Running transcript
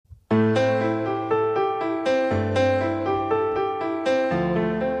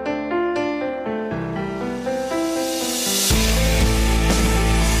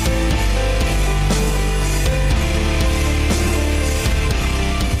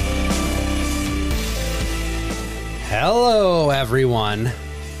Hello, everyone.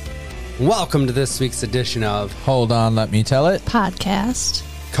 Welcome to this week's edition of Hold On, Let Me Tell It podcast.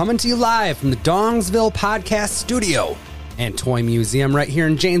 Coming to you live from the Dongsville Podcast Studio and Toy Museum right here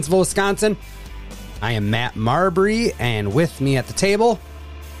in Janesville, Wisconsin. I am Matt Marbury, and with me at the table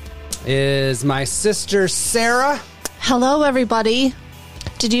is my sister, Sarah. Hello, everybody.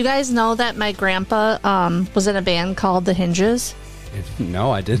 Did you guys know that my grandpa was in a band called The Hinges?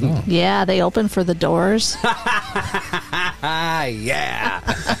 No, I didn't. Yeah, they opened for The Doors. Yeah.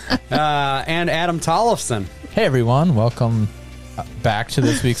 And Adam Tollefson. Hey everyone, welcome back to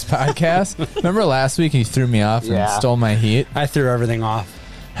this week's podcast. Remember last week you threw me off and stole my heat? I threw everything off.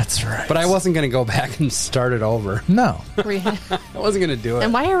 That's right. But I wasn't going to go back and start it over. No, I wasn't going to do it.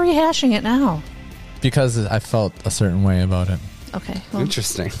 And why are we hashing it now? because I felt a certain way about it. Okay. Well,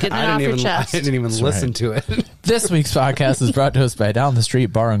 Interesting. Getting it I off your didn't chest. even listen right. to it. This week's podcast is brought to us by Down the Street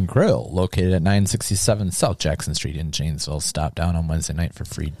Bar and Grill, located at 967 South Jackson Street in Janesville. Stop down on Wednesday night for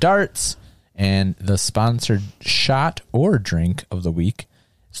free darts. And the sponsored shot or drink of the week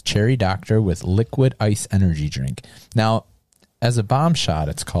is Cherry Doctor with Liquid Ice Energy Drink. Now, as a bomb shot,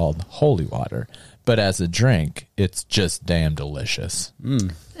 it's called Holy Water. But as a drink, it's just damn delicious.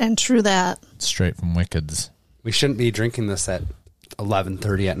 and true that. Straight from Wicked's. We shouldn't be drinking this at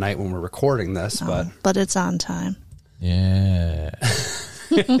 11:30 at night when we're recording this, But it's on time. Yeah.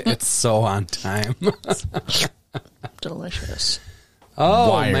 it's so on time. Delicious.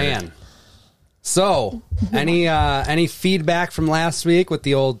 Oh, Wired. man. So, any feedback from last week with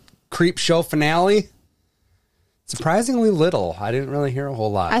the old Creep Show finale? Surprisingly little. I didn't really hear a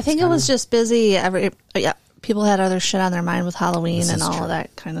whole lot. I think it was just busy. People had other shit on their mind with Halloween This and is all true. of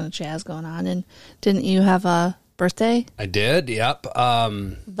that kind of jazz going on. And didn't you have a birthday? I did, yep.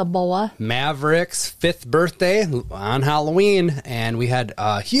 The boa? Maverick's 5th birthday on Halloween, and we had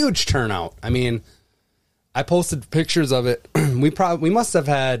a huge turnout. I mean, I posted pictures of it. We must have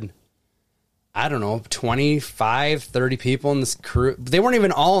had, I don't know, 25, 30 people in this crew. They weren't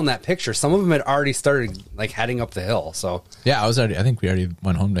even all in that picture. Some of them had already started like heading up the hill. So Yeah, I think we already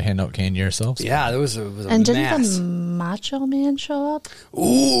went home to hand out candy ourselves. yeah, it was a And didn't mess. the Macho Man show up?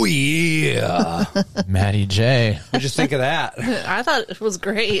 Ooh, yeah. Matty J. What'd you think of that? I thought it was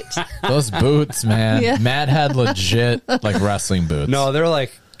great. Those boots, man. Yeah. Matt had legit like wrestling boots. No, they're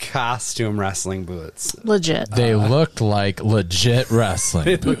like costume wrestling boots. Legit. They looked like legit wrestling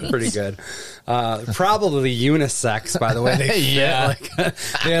They boots. look pretty good. Probably unisex, by the way. They fit. Yeah. Like,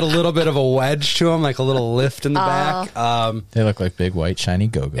 they had a little bit of a wedge to them, like a little lift in the back. They look like big white shiny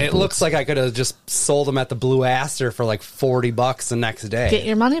go-go It boots. looks like I could have just sold them at the Blue Aster for like $40 the next day. Get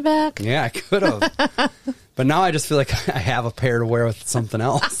your money back. Yeah, I could have. But now I just feel like I have a pair to wear with something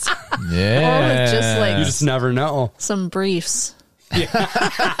else. Yeah. Or just like You just never know. some briefs.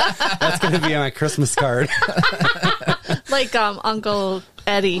 That's going to be on my Christmas card. Like Uncle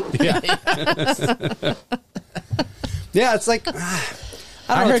Eddie. Yeah, it's like I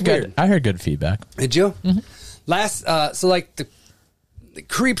don't know, it's weird. I heard good feedback. Did you? Last, so like the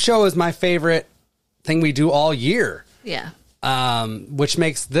Creep Show is my favorite thing we do all year. Yeah. Which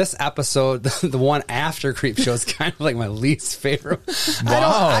makes this episode, the one after Creep Show, is kind of like my least favorite.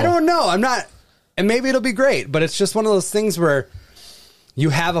 I don't know. I'm not, and maybe it'll be great, but it's just one of those things where you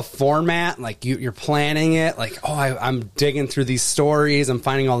have a format, like you're planning it, like, oh, I'm digging through these stories, I'm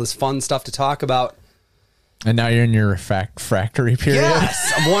finding all this fun stuff to talk about. And now you're in your refractory period.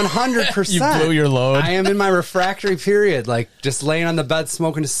 Yes, 100%. You blew your load. I am in my refractory period, like just laying on the bed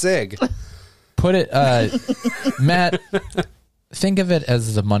smoking a cig. Put it, Matt, think of it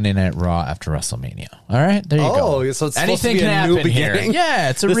as the Monday Night Raw after WrestleMania. All right? There you go. Oh, so it's Anything supposed to be can a happen new beginning? here. Yeah,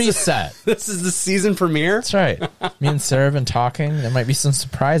 it's a reset. This is the season premiere? That's right. Me and Sarah have been talking. There might be some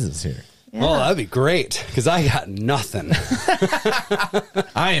surprises here. Yeah. Well, that'd be great, because I got nothing.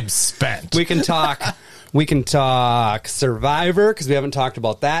 I am spent. We can talk Survivor, because we haven't talked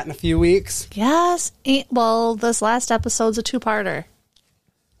about that in a few weeks. Yes. Well, this last episode's a two-parter.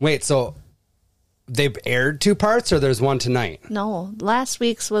 Wait, so they've aired 2 parts, or there's one tonight? No, last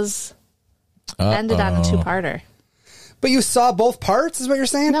week's was ended on a two-parter. But you saw both parts, is what you're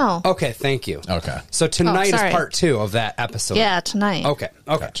saying? No. Okay, thank you. Okay. So tonight is sorry. part 2 of that episode. Yeah, tonight. Okay.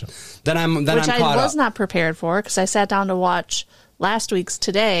 Gotcha. Then I'm Which caught I was up. not prepared for because I sat down to watch last week's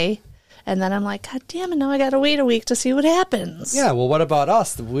today, and then I'm like, God damn it, now I got to wait a week to see what happens. Yeah, well, what about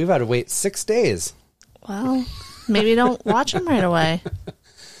us? We've had to wait 6 days. Well, maybe don't watch them right away.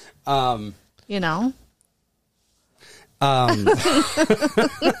 You know?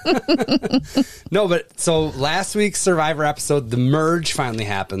 No, but so last week's Survivor episode, the merge finally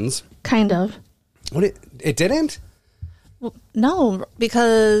happens. Kind of. What it didn't? No,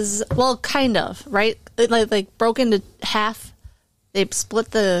 because, well, kind of, right? It like broke into half. They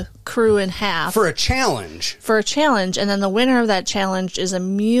split the crew in half. For a challenge. And then the winner of that challenge is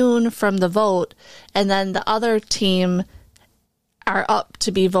immune from the vote, and then the other team are up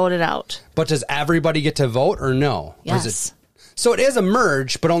to be voted out. But does everybody get to vote or no? Yes. Or is it, so it is a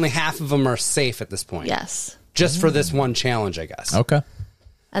merge, but only half of them are safe at this point. Yes. Just for this one challenge, I guess. Okay.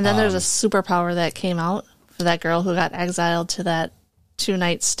 And then there's a superpower that came out for that girl who got exiled to that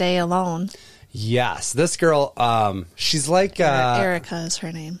 2-night stay alone. Yes. This girl, she's like... Erica is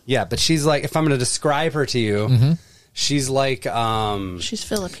her name. Yeah, but she's like, if I'm going to describe her to you, she's like... She's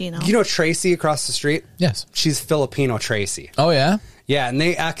Filipino. you know Tracy across the street? Yes. She's Filipino Tracy. Oh, yeah? Yeah, and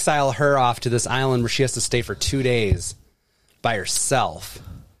they exile her off to this island where she has to stay for 2 days by herself.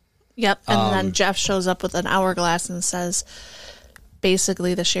 Yep. And then Jeff shows up with an hourglass and says,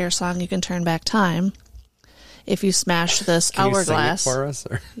 basically the Cher song, "You Can Turn Back Time." If you smash this Can hourglass. you sing it for us?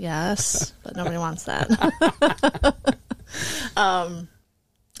 Or? Yes, but nobody wants that.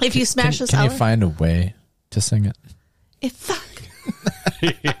 If you smash this Can you hour, find a way to sing it? if fuck.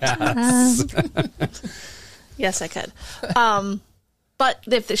 Yes. Yes, I could. But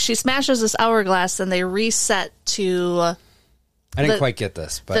if she smashes this hourglass, then they reset to I didn't The- quite get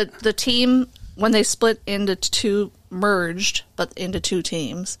this, but the team when they split into two, merged, but into two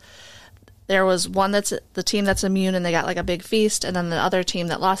teams. There was one that's the team that's immune and they got like a big feast, and then the other team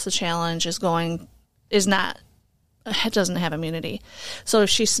that lost the challenge doesn't have immunity. So if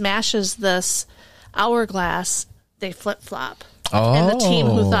she smashes this hourglass, they flip flop. Oh. And the team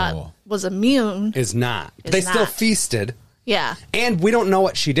who thought was immune, is not. Is They still not. feasted, yeah, and we don't know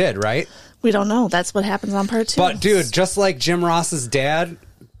what she did, right? we don't know. That's what happens on part 2. But dude, just like Jim Ross's dad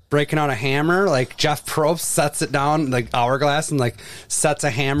breaking out a hammer, like Jeff Probst sets it down, like hourglass, and like sets a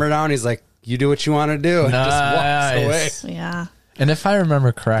hammer down. He's like, "You do what you want to do," and just walks away. Yeah. And if I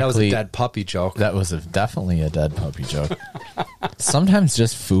remember correctly, That was a dead puppy joke. That was definitely a dead puppy joke. Sometimes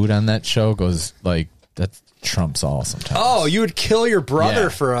just food on that show goes like that trumps all sometimes. Oh, you would kill your brother Yeah.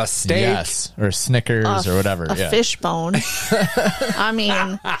 for a steak? Yes, or Snickers or whatever. A yeah. fish bone. I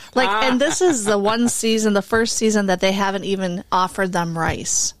mean, like, and this is the one season, the first season that they haven't even offered them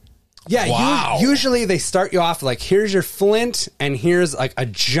rice. Yeah, Wow. usually they start you off like, here's your flint, and here's like a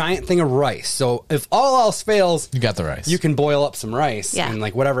giant thing of rice. So if all else fails, You got the rice. you can boil up some rice, Yeah. and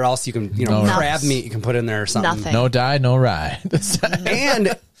like whatever else you can, No crab rice. meat you can put in there or something. Nothing. no die, no rye.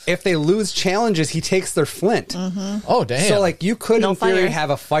 And if they lose challenges, he takes their flint. Oh damn! So like you could No in theory fire. have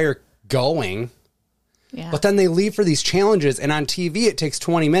a fire going, Yeah. but then they leave for these challenges, and on TV it takes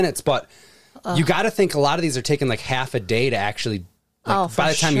 20 minutes. But you got to think a lot of these are taking like half a day to actually. Like, for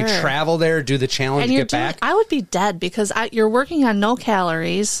by the time you sure. travel there, do the challenge, And you're get back. I would be dead because you're working on no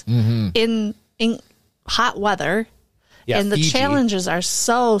calories in hot weather. Yeah, and the Fiji. challenges are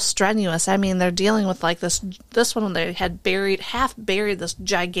so strenuous. I mean, they're dealing with like this one they had half buried this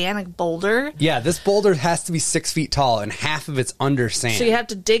gigantic boulder. Yeah, this boulder has to be 6 feet tall, and half of it's under sand. So you have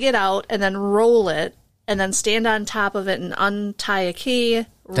to dig it out and then roll it and then stand on top of it and untie a key,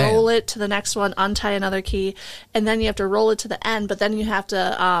 roll Damn. it to the next one, untie another key, and then you have to roll it to the end, but then you have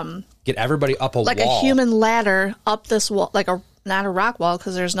to Get everybody up a like wall. a human ladder up this wall, like not a rock wall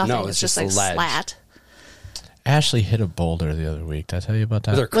because there's nothing. No, it's it's just just like a ledge. slat. Ashley hit a boulder the other week. Did I tell you about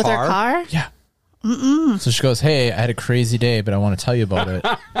that? With her With her car. car? Yeah. So she goes, "Hey, I had a crazy day, but I want to tell you about it."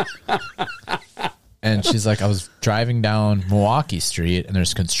 And she's like, "I was driving down Milwaukee Street, and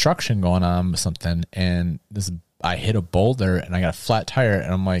there's construction going on with something, and I hit a boulder, and I got a flat tire."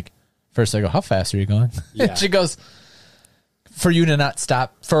 And I'm like, first I go, "How fast are you going?" Yeah. She goes, "For you to not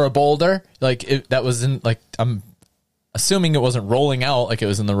stop for a boulder, like that was in like I'm assuming it wasn't rolling out, like it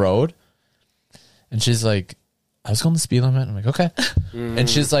was in the road." And she's like, "I was going the speed limit." I'm like, "Okay." And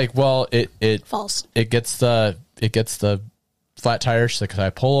she's like, "Well, it False. it gets the flat tire." She's like, "So I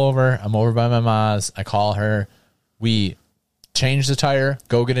pull over. I'm over by my mom's. I call her. We change the tire,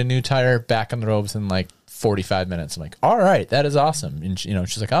 go get a new tire, back on the ropes in like 45 minutes." I'm like, "All right, that is awesome." And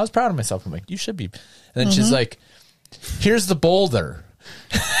she's like, "I was proud of myself." I'm like, "You should be." And then she's like, "Here's the boulder."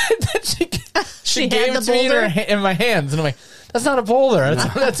 And then she had gave the it to me boulder? in my hands, and I'm like, "That's not a boulder.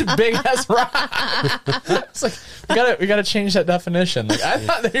 That's a big ass rock." It's like we gotta change that definition. Like I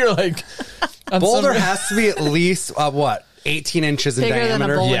thought that you're like on Boulder some- has to be at least, 18 inches in Bigger than a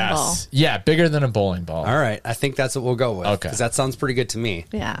diameter? bowling yes, ball. yeah, bigger than a bowling ball. All right. I think that's what we'll go with. Okay. Because that sounds pretty good to me.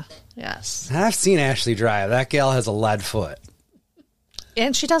 Yeah. Yes. And I've seen Ashley drive. That gal has a lead foot.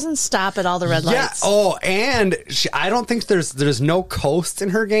 And she doesn't stop at all the red Yeah. lights. Oh, and I don't think there's no coast in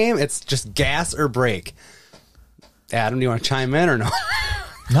her game. It's just gas or brake. Adam, do you want to chime in or no?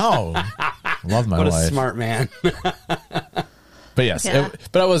 No, love my What a life. smart man. But yes, Yeah.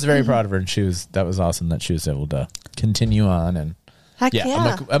 but I was very proud of her, and that was awesome that she was able to continue on. And Heck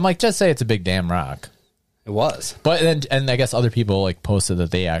yeah. I'm like, just say it's a big damn rock. It was. But then, and I guess other people like posted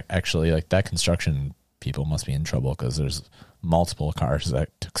that they actually like that construction people must be in trouble because there's multiple cars that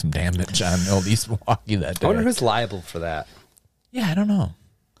took some damage on Old East Milwaukee that day. I wonder who's liable for that. Yeah, I don't know.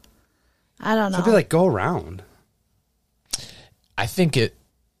 I don't know. It'd be like, go around. I think it.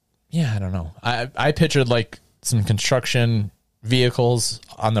 Yeah, I don't know. I pictured like some construction vehicles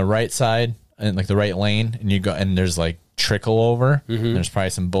on the right side and like the right lane, and you go and there's like trickle over. And there's probably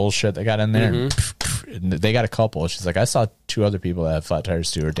some bullshit that got in there. And they got a couple. She's like, I saw 2 other people that had flat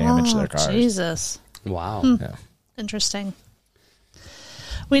tires too or damaged their cars. Jesus. Wow. Yeah. Interesting.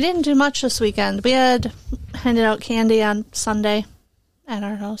 We didn't do much this weekend. We had handed out candy on Sunday at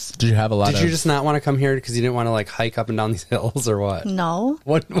our house. Did you have a lot? Did you just not want to come here because you didn't want to like hike up and down these hills or what? No.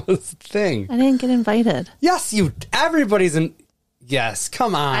 What was the thing? I didn't get invited. Yes, everybody's in. Yes,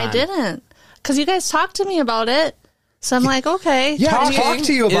 come on. I didn't. Because you guys talked to me about it. So I'm like, okay. Yeah, I talked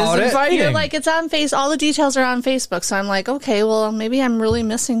to you about it. inviting. You're like, it's on all the details are on Facebook. So I'm like, okay, well, maybe I'm really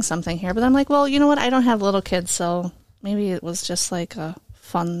missing something here. But I'm like, well, you know what? I don't have little kids, so maybe it was just like a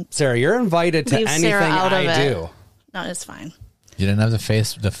fun. Sarah, you're invited to Leave anything Sarah out of I it. do. No, it's fine. You didn't have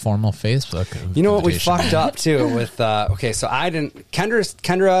the formal Facebook. You know what we invitation. fucked up too with okay, so I didn't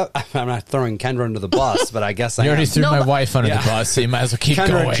Kendra I'm not throwing Kendra under the bus, but I guess I You already am. threw No, my but- wife under Yeah. the bus, so you might as well keep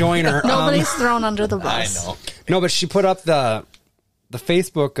Kendra going. Joyner. Nobody's thrown under the I bus. know. No, but she put up the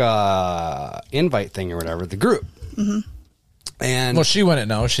Facebook invite thing or whatever, the group. And Well, she wouldn't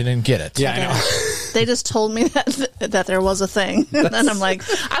know. She didn't get it. yeah, I know. They just told me that there was a thing. And then I'm like,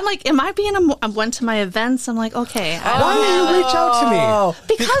 am I being I went to my events. I'm like, okay. Why did you reach out to me? Oh,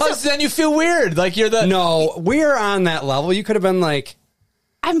 because then you feel weird. Like you're the No, we're on that level. You could have been like,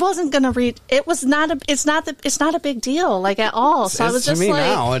 I wasn't gonna read. It was not a. It's not a big deal, like at all. So I was to just me like,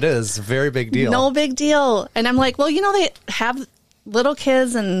 now it is a very big deal. no big deal. And I'm like, well, they have little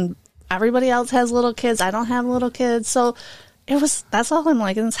kids, and everybody else has little kids. I don't have little kids, so that's all I'm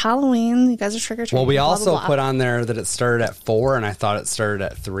like. And it's Halloween. You guys are trick or treating. Well, we blah, also blah, blah. put on there that it started at 4, and I thought it started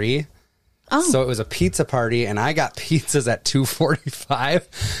at 3. Oh. So it was a pizza party, and I got pizzas at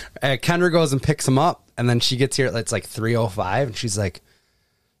 2:45. Kendra goes and picks them up, and then she gets here at it's like 3:05, and she's like,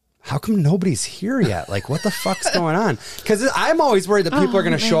 how come nobody's here yet? Like, what the fuck's going on? Because I'm always worried that people are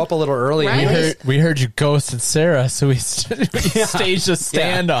going to show up a little early. Right? anyways. we heard you ghosted Sarah, so we staged a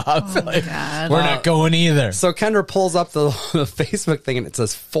standoff. Like, God. we're not going either. So Kendra pulls up the Facebook thing, and it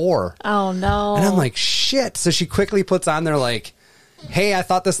says 4. Oh no! And I'm like, shit. So she quickly puts on there like, hey, I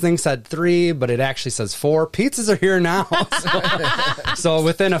thought this thing said 3, but it actually says 4. Pizzas are here now. So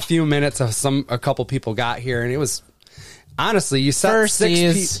within a few minutes, a couple people got here, and it was honestly, you set 6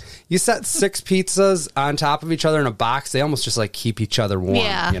 pizzas on top of each other in a box. They almost just like keep each other warm.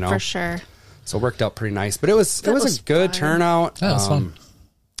 yeah, you know, for sure. So it worked out pretty nice. But it was was a good fun. turnout. That was fun.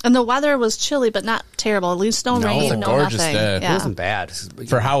 And the weather was chilly, but not terrible. At least no No, rain, it was a no gorgeous nothing. day. It Yeah. wasn't bad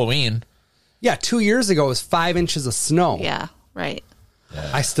For Halloween. Yeah, 2 years ago it was 5 inches of snow. Yeah, right.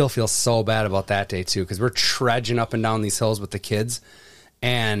 I still feel so bad about that day too, because we're trudging up and down these hills with the kids,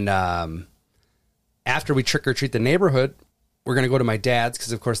 and after we trick or treat the neighborhood, we're gonna go to my dad's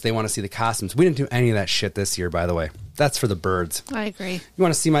because of course they want to see the costumes. We didn't do any of that shit this year, by the way. That's for the birds. I agree. You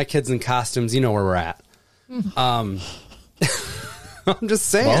want to see my kids in costumes? You know where we're at. I'm just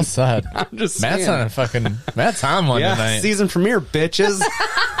saying. Well said. I'm just Matt's saying. Matt's on one Yeah, tonight. season premiere, bitches.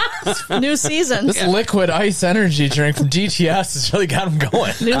 New season. This liquid ice energy drink from DTS has really got him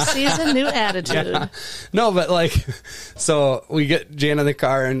going. New season, new attitude. No, but like, so we get Jan in the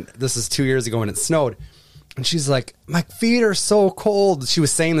car, and this is 2 years ago when it snowed. And she's like, my feet are so cold. She was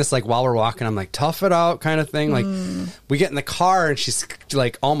saying this like while we're walking. I'm like, tough it out kind of thing. Like, we get in the car, and she's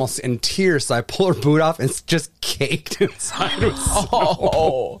like almost in tears. So I pull her boot off, and it's just caked inside with snow.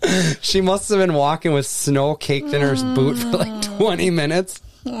 Oh, She must have been walking with snow caked in her boot for like 20 minutes.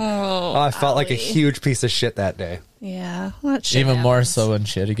 Oh, I felt like a huge piece of shit that day. yeah. What shit even more happens. so when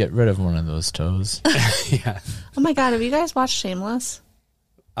she had to get rid of one of those toes. Yeah. Oh my god, have you guys watched Shameless?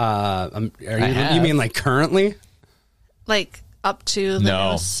 You mean like currently? Like up to the No.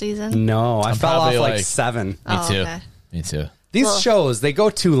 newest season? No, I fell off probably like like- 7. Me Oh, too. okay. Me too. These Well- shows, they go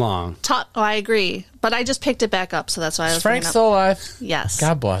too long. I agree, but I just picked it back up, so that's why I was Is Frank bringing still alive? up. Yes.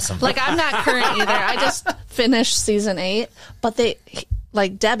 God bless him. Like I'm not current either. I just finished season 8, but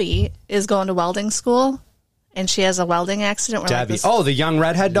Debbie is going to welding school, and she has a welding accident. Where Debbie. Like this, Oh, the young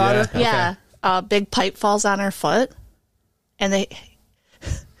redhead daughter? Yeah. yeah, a big pipe falls on her foot, and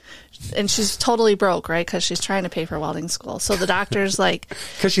and she's totally broke, right? Because she's trying to pay for welding school. So the doctor's like,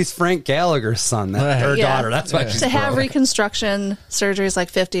 Because she's Frank Gallagher's son, her Yeah. daughter. That's why she's to have broke. reconstruction surgery is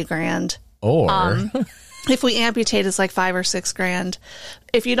like $50,000. Or If we amputate, it's like $5,000 or $6,000.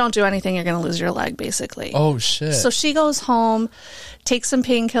 If you don't do anything, you're going to lose your leg, basically. oh shit. So she goes home, takes some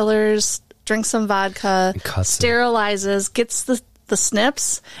painkillers, drinks some vodka, cuss it. sterilizes, gets the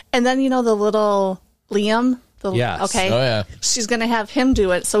snips, and then the little Liam. Yes. Okay. Oh, yeah. She's gonna have him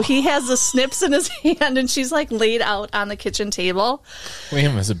do it. So he has the snips in his hand, and she's like laid out on the kitchen table.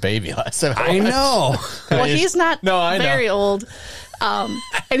 Liam was a baby last time. I know. Well, he's not No, I know. very old,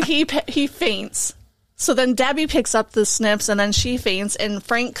 and he faints. So then Debbie picks up the snips, and then she faints, and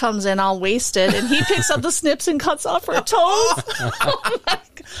Frank comes in all wasted, and he picks up the snips and cuts off her toes. Oh my God.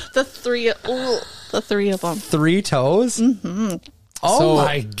 The three of them. 3 toes? Mm-hmm. Oh So-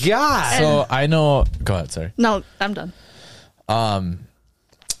 my God. So I know. Go ahead. Sorry. No, I'm done.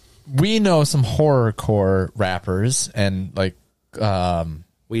 We know some horrorcore rappers and like,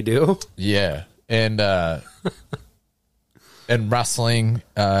 we do? yeah, and wrestling,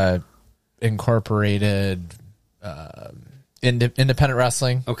 incorporated, independent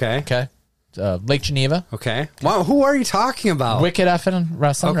wrestling. Okay. Okay. Lake Geneva. Okay. Wow, who are you talking about? Wicked effing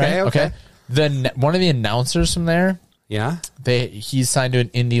wrestling. Okay, Right? okay. One of the announcers from there, Yeah? he's signed to an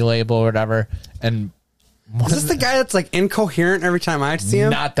indie label or whatever, and Is this the guy that's like incoherent every time I see him?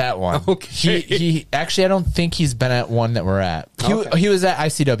 not that one. Okay. He actually, I don't think he's been at one that we're at. He was at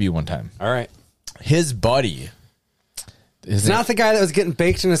ICW one time. All right. His buddy. It's not the guy that was getting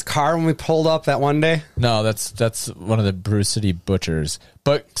baked in his car when we pulled up that one day? No, that's one of the Brew City Butchers.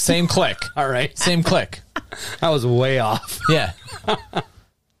 But same click. All right. Same click. I was way off. Yeah.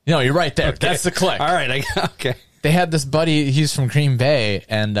 No, you're right there. That's the click. All right. Okay. They had this buddy. He's from Green Bay,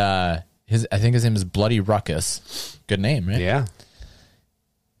 and I think his name is Bloody Ruckus. Good name, right? Yeah.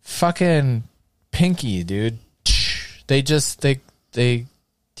 Fucking Pinky, dude.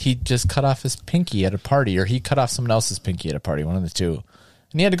 He just cut off his pinky at a party, or he cut off someone else's pinky at a party, one of the two,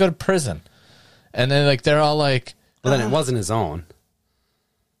 and he had to go to prison. And then like they're all like, Well, then it wasn't his own.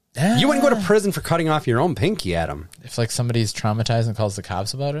 eh. You wouldn't go to prison for cutting off your own pinky, Adam. If like somebody's traumatized and calls the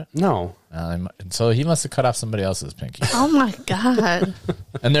cops about it. No. So he must have cut off somebody else's pinky. Oh my God.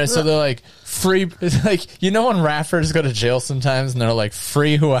 And they're like free, like when rappers go to jail sometimes and they're like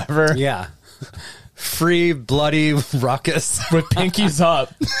free whoever Yeah. Free bloody ruckus. with pinkies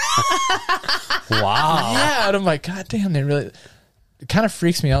up. Wow. Yeah, and I'm like, God damn, they really. It kind of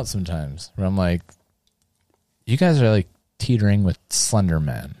freaks me out sometimes. Where I'm like, you guys are like teetering with Slender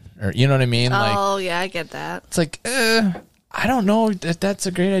Man, or you know what I mean? Like, Oh yeah, I get that. it's like, I don't know that that's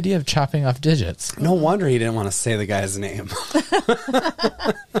a great idea of chopping off digits. No wonder he didn't want to say the guy's name.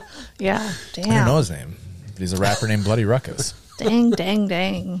 Yeah. I don't Damn. know his name. But he's a rapper named Bloody Ruckus. Dang, dang,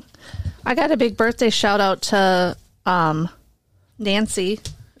 dang. I got a big birthday shout out to Nancy.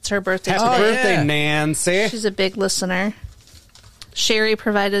 It's her birthday Happy today. birthday, yeah. Nancy. She's a big listener. Sherry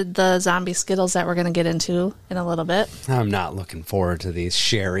provided the zombie Skittles that we're going to get into in a little bit. I'm not looking forward to these,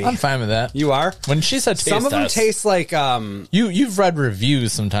 Sherry. I'm fine with that. You are? When she said taste Some of them test, taste like You've read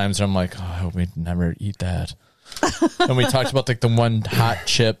reviews sometimes where I'm like, oh, I hope we never eat that. And we talked about like the one hot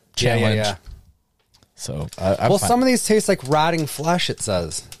chip challenge. yeah. So I'm Well, fine. some of these taste like rotting flesh, it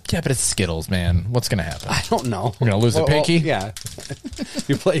says. Yeah, but it's Skittles, man. What's gonna happen? I don't know. You're gonna lose a pinky? yeah.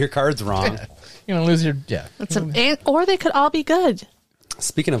 You play your cards wrong. You're gonna lose your Or they could all be good.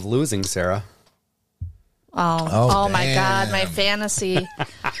 Speaking of losing, Sarah. Oh my damn. God, my fantasy.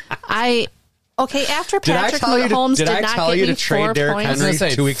 After Did I Patrick tell you Mahomes to, did I not tell get you me to trade 4 Derrick points. Henry I was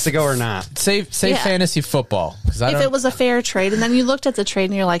gonna say, 2 weeks ago or not? Say Yeah. fantasy football, because If it was a fair trade, and then you looked at the trade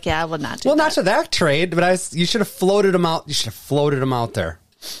and you're like, yeah, I would not do Well, that. not to that trade, but you should have floated him out. You should have floated him out there.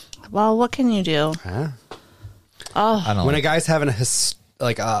 Well, what can you do? Huh? I don't When know. a guy's having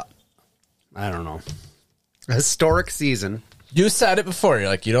I don't know, a historic season. You said it before. You're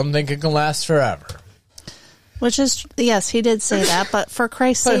like, you don't think it can last forever. Which is, yes, he did say that, but for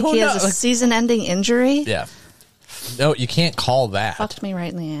Christ's But sake, who he has knows? a Like- season-ending injury. Yeah. No, you can't call that. Fucked me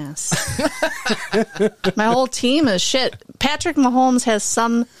right in the ass. My whole team is shit. Patrick Mahomes has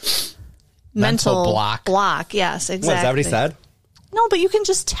some mental block. Yes, exactly. What, is that what he said? No, but you can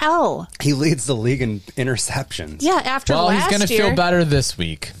just tell. He leads the league in interceptions. Yeah, after Well, last he's going to year, feel better this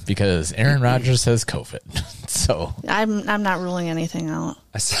week because Aaron Rodgers has COVID. So I'm not ruling anything out.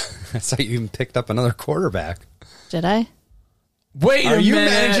 I saw you even picked up another quarterback. Did I? wait, Are you minute.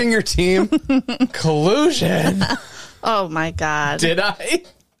 managing your team? collusion? Oh my God. Did I?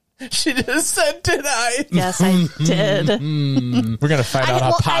 She just said, "Did I?" Yes, I did. We're gonna find out how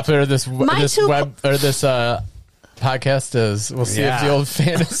well, popular this my two web or this podcast is. We'll see if the old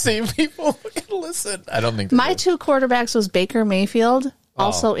fantasy people can listen. I don't think my 2 quarterbacks was Baker Mayfield,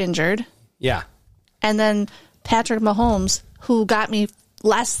 also injured. Yeah. And then Patrick Mahomes, who got me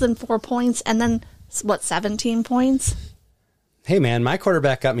less than 4 points, and then, 17 points? Hey, man, my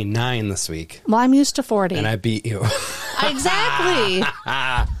quarterback got me 9 this week. Well, I'm used to 40. And I beat you. Exactly.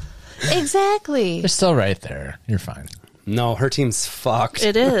 Exactly. You're still right there. You're fine. No, her team's fucked.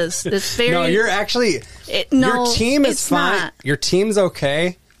 It is. It's very... No, you're actually... your team is fine. Not. Your team's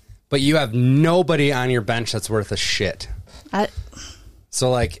okay, but you have nobody on your bench that's worth a shit. So,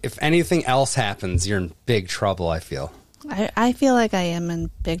 like, if anything else happens, you're in big trouble, I feel. I feel like I am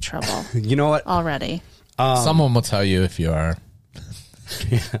in big trouble. You know what? Already. Someone will tell you if you are.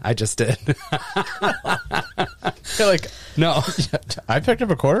 I just did. You're like, no. I picked up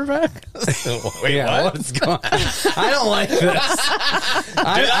a quarterback? Wait, Yeah, what? what's going on? I don't like this.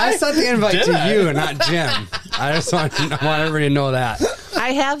 I sent the invite to you and not Jim. I just want everybody to know that.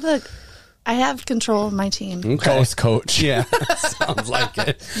 I have control of my team. Okay. Ghost coach. Yeah, sounds like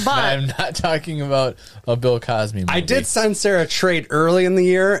it. But I'm not talking about a Bill Cosby movie. I did send Sarah a trade early in the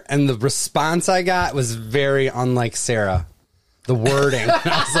year, and the response I got was very unlike Sarah. The wording.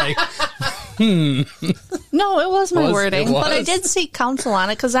 I was like, no, it was my Was- wording. it was? But I did seek counsel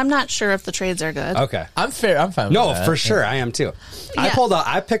on it because I'm not sure if the trades are good. okay. I'm fair. I'm fine with No, that. for sure. I am too. I Yeah. pulled out.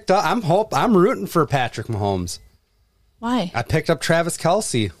 I picked up. I'm rooting for Patrick Mahomes. Why? I picked up Travis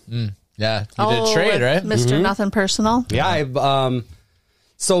Kelce. Yeah, you did trade, with right? Mr. Nothing Personal. Yeah.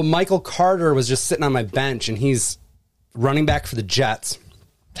 So Michael Carter was just sitting on my bench, and he's running back for the Jets.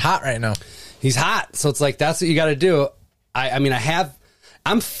 It's hot right now. He's hot. So it's like, that's what you got to do.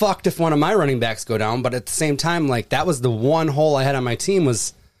 I'm fucked if one of my running backs go down, but at the same time, like, that was the one hole I had on my team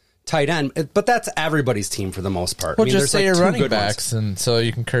was tight end. But that's everybody's team for the most part. Well, just there's say like your 2 running good ones. backs, and so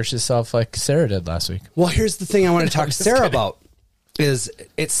you can curse yourself like Sarah did last week. Well, here's the thing I want to talk to Sarah about is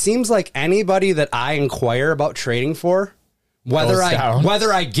it seems like anybody that I inquire about trading for, whether Goes down.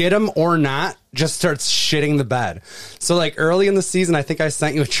 I get him or not, just starts shitting the bed. So like early in the season, I think I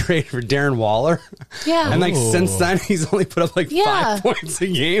sent you a trade for Darren Waller. Yeah. And like Ooh. since then, he's only put up like Yeah. 5 points a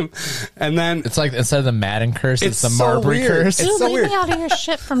game. And then It's like instead of the Madden curse, it's the so Marbury weird. curse. Dude, It's so leave weird. me out of your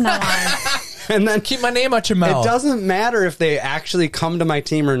shit from now on. and then Keep my name out your mouth. it doesn't matter if they actually come to my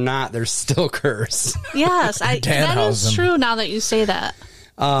team or not. They're still cursed. Yes, that is Danhausen. true now that you say that.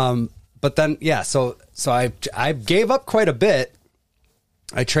 But then, yeah, so I gave up quite a bit.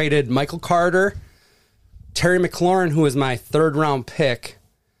 I traded Michael Carter, Terry McLaurin, who was my 3rd round pick,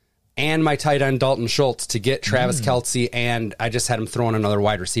 and my tight end Dalton Schultz to get Travis Kelce, and I just had him throw in another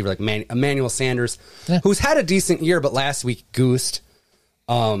wide receiver like Emmanuel Sanders, who's had a decent year, but last week goosed.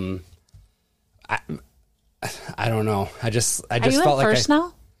 I don't know. I just Are you felt in like first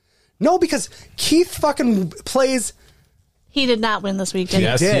now? No, because Keith fucking plays. He did not win this week, did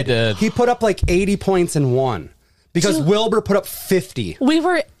Yes, he did. He put up like 80 points and won because Wilbur put up 50.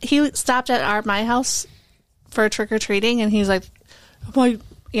 he? He stopped at my house for trick or treating, and he's like, well,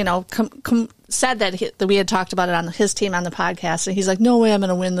 said that we had talked about it on his team on the podcast, and he's like, no way I'm going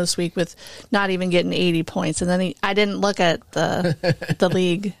to win this week with not even getting 80 points. And then I didn't look at the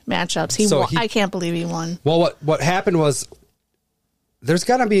league matchups. He So won. I can't believe he won. Well, what happened was we're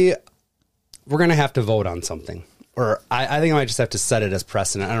going to have to vote on something. Or I think I might just have to set it as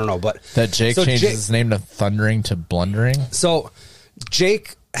precedent. I don't know. But That Jake changes his name to Thundering to Blundering. So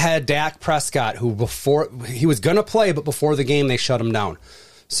Jake had Dak Prescott, who before he was going to play, but before the game, they shut him down.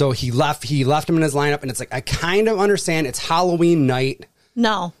 So he left him in his lineup. And it's like, I kind of understand. It's Halloween night.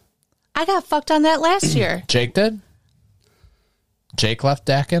 No. I got fucked on that last year. Jake did? Jake left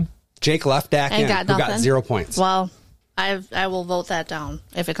Dak in? Jake left Dak And in, got who got nothing. 0 points. Well, I will vote that down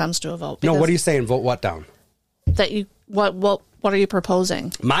if it comes to a vote. No, because what are you saying? Vote what down? That you what are you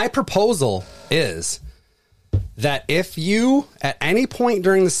proposing? My proposal is that if you, at any point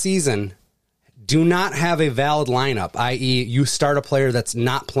during the season, do not have a valid lineup, i.e. you start a player that's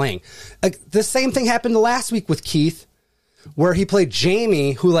not playing. Like, the same thing happened last week with Keith, where he played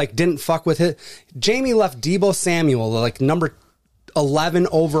Jamie, who like didn't fuck with it. Jamie left Deebo Samuel, like number 11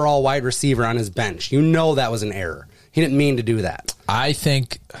 overall wide receiver, on his bench. You know that was an error. He didn't mean to do that. I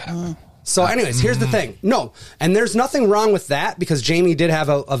think... So anyways, here's the thing. No, and there's nothing wrong with that because Jamie did have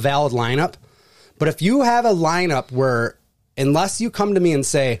a valid lineup. But if you have a lineup where, unless you come to me and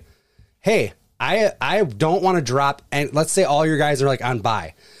say, hey, I don't want to drop, and let's say all your guys are like on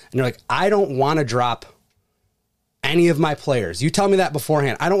bye, and you're like, I don't want to drop any of my players. You tell me that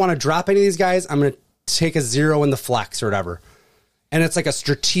beforehand. I don't want to drop any of these guys. I'm going to take a 0 in the flex or whatever. And it's like a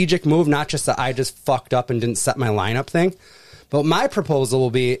strategic move, not just that I just fucked up and didn't set my lineup thing. But my proposal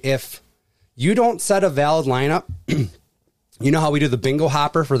will be if you don't set a valid lineup. You know how we do the bingo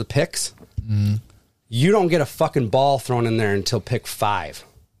hopper for the picks? You don't get a fucking ball thrown in there until pick 5.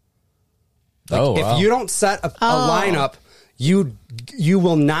 If you don't set a lineup, you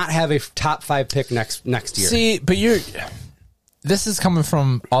will not have a top 5 pick next year. See, but this is coming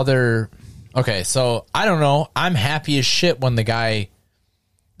from other. Okay, so I don't know. I'm happy as shit when the guy.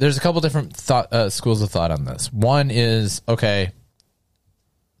 There's a couple different schools of thought on this. One is, okay,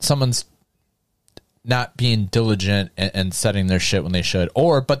 someone's not being diligent and setting their shit when they should.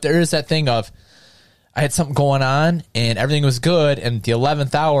 But there is that thing of, I had something going on and everything was good, and the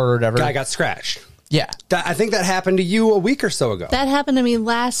 11th hour or whatever, guy got scratched. Yeah. I think that happened to you a week or so ago. That happened to me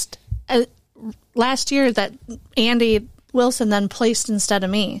last year, that Andy Wilson then placed instead of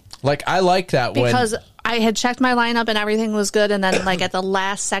me. Like, I like that because I had checked my lineup and everything was good, and then like at the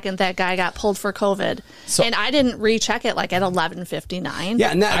last second that guy got pulled for COVID, and I didn't recheck it like at 11:59.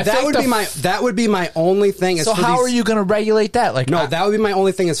 Yeah, and that would be my only thing. So how are you going to regulate that? Like, that would be my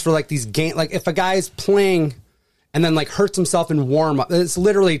only thing is for like these game. Like if a guy's playing and then like hurts himself in warm up, it's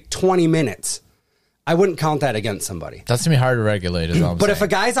literally 20 minutes. I wouldn't count that against somebody. That's going to be hard to regulate, is all I'm saying. But if a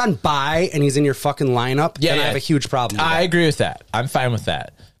guy's on bye and he's in your fucking lineup, then I have a huge problem with I agree with that. I'm fine with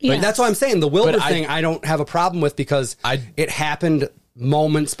that. Yeah. But that's why I'm saying the Wilbur thing I don't have a problem with because it happened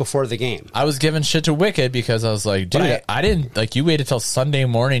moments before the game. I was giving shit to Wicked because I was like, dude, I didn't, like, you waited till Sunday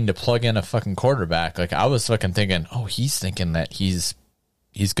morning to plug in a fucking quarterback. Like, I was fucking thinking, oh, he's thinking that he's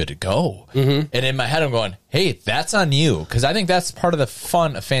good to go. Mm-hmm. And in my head, I'm going, hey, that's on you. Because I think that's part of the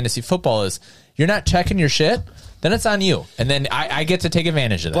fun of fantasy football is you're not checking your shit, then it's on you. And then I get to take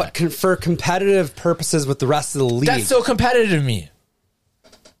advantage of that. But for competitive purposes with the rest of the league. That's so competitive to me.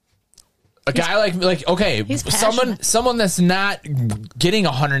 A guy like okay, someone that's not getting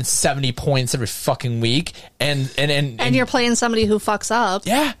 170 points every fucking week and you're playing somebody who fucks up.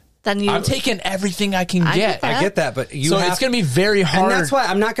 Yeah. Then I'm taking everything I can get. I get that, but it's going to be very hard. And that's why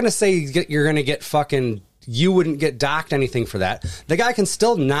I'm not going to say you're going to get fucking. You wouldn't get docked anything for that. The guy can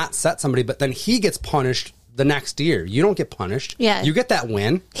still not set somebody, but then he gets punished the next year. You don't get punished. Yeah. You get that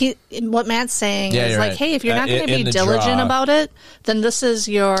win. What Matt's saying is like, right. hey, if you're not going to be diligent about it, then this is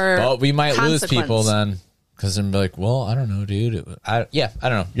your Well, we might lose people then. Because they're like, well, I don't know, dude. I don't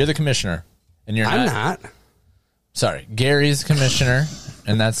know. You're the commissioner. And you're I'm not. Sorry. Gary's commissioner.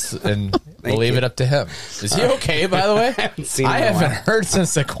 And we'll leave it up to him. Is he okay, by the way? I haven't heard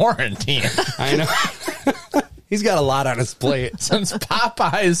since the quarantine. I know. He's got a lot on his plate. Since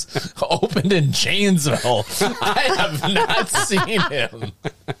Popeyes opened in Janesville, I have not seen him.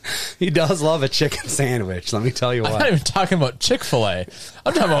 He does love a chicken sandwich, let me tell you what. I'm not even talking about Chick-fil-A.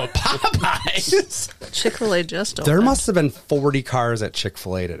 I'm talking about Popeyes. Chick-fil-A just opened. There must have been 40 cars at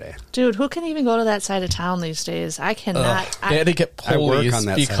Chick-fil-A today. Dude, who can even go to that side of town these days? I cannot. They had to get police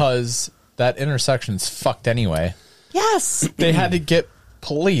because that intersection's fucked anyway. Yes. They had to get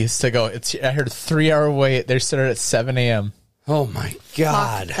police to go. I heard a 3-hour wait. They started at 7 a.m. Oh my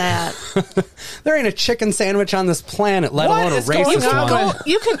God. Fuck that. There ain't a chicken sandwich on this planet, let alone a racist one.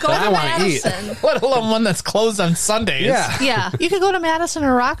 You could go to Madison. Let alone one that's closed on Sundays. Yeah. You could go to Madison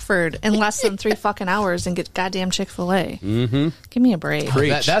or Rockford in less than 3 fucking hours and get goddamn Chick-fil-A. Mm-hmm. Give me a break.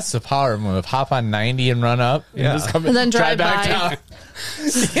 That's the power move. Hop on 90 and run up. Yeah. And then drive back by. down.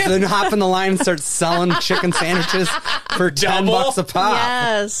 Then hop in the line and start selling chicken sandwiches for $10 a pop.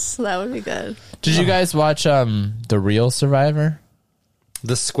 Yes, that would be good. Did you guys watch The Real Survivor?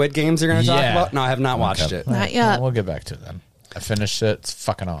 The Squid Games you're going to talk about? No, I have not watched it. Not yet. Well, we'll get back to it then. I finished it. It's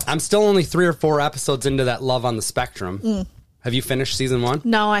fucking awesome. I'm still only 3 or 4 episodes into that Love on the Spectrum. Have you finished season 1?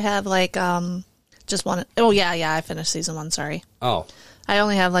 No, I have like just one. Oh, yeah, I finished season 1, sorry. Oh. I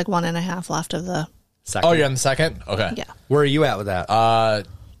only have like 1.5 left of the second. Oh, you're on the second? Okay. Yeah. Where are you at with that?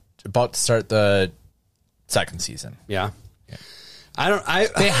 About to start the second season. Yeah.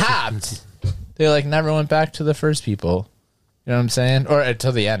 They hopped. They like never went back to the first people. You know what I'm saying? Or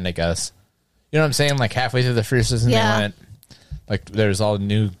until the end, I guess. You know what I'm saying? Like halfway through the first season, they went like there's all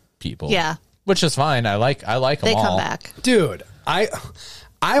new people. Yeah. Which is fine. I like them all. They come back. Dude, I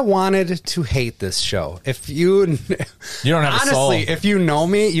wanted to hate this show. If you don't have honestly, a soul. if you know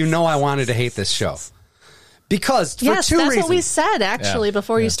me, you know I wanted to hate this show. Because for 2 reasons. That's what we said actually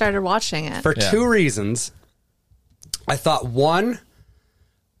before you started watching it. For 2 reasons. I thought one,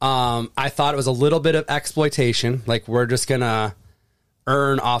 I thought it was a little bit of exploitation. Like we're just gonna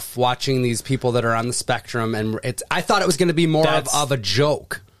earn off watching these people that are on the spectrum, and I thought it was going to be more of a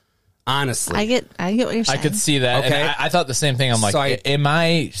joke. Honestly, I get what you're saying. I could see that. Okay. And I thought the same thing. I'm like, am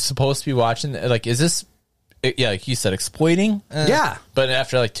I supposed to be watching? Like, is this? Yeah, like you said, exploiting. Yeah. But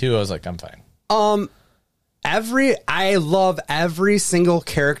after like 2, I was like, I'm fine. I love every single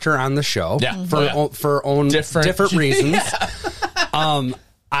character on the show. Yeah. For own different reasons.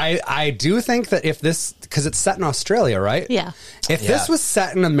 I do think that if this, because it's set in Australia, right? Yeah. If this was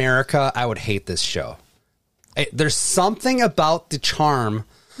set in America, I would hate this show. There's something about the charm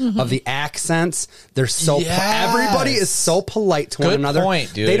of the accents. They're so everybody is so polite to one another.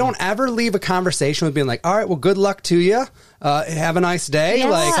 Point, dude. They don't ever leave a conversation with being like, "All right, well, good luck to you. Have a nice day." Yeah.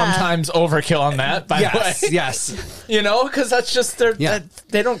 Like, Sometimes overkill on that, by the way. yes. You know, because that's just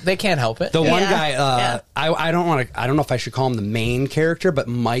they can't help it. The one Yeah. guy, Yeah. I don't know if I should call him the main character, but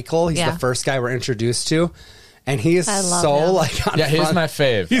Michael, he's Yeah. the first guy we're introduced to. And he is I love so him. like on He's front, my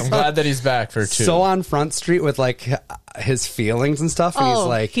fave. I'm glad that he's back for 2. so on Front Street with like his feelings and stuff. And he's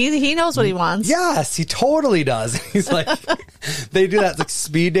like, he knows what he wants. yes, he totally does. He's like, they do that like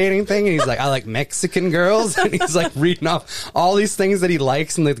speed dating thing, and he's like, I like Mexican girls, and he's like reading off all these things that he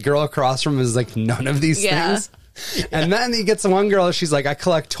likes, and the girl across from him is like none of these Yeah. things. And then he gets one girl, she's like, I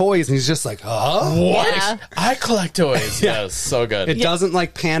collect toys, and he's just like, huh? What? Yeah. I collect toys. Yeah. Yes, so good. It doesn't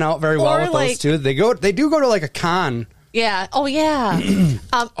like pan out very well Or, with like- those two. They do go to like a con. Yeah. Oh, yeah.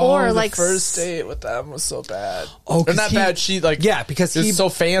 Or the like first date with them was so bad. Oh, or 'cause not he- bad. She like because it was he- so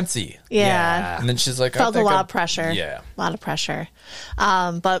fancy. Yeah. And then she's like, Felt I a think lot of pressure. Yeah. A lot of pressure.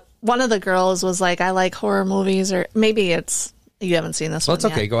 But one of the girls was like, I like horror movies, or maybe it's, you haven't seen this Well, one it's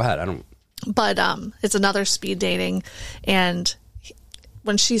okay. yet. Go ahead. I don't. But it's another speed dating. And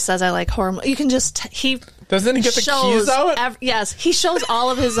when she says, I like horror, you can just, he Doesn't he get the shows keys out? yes, he shows all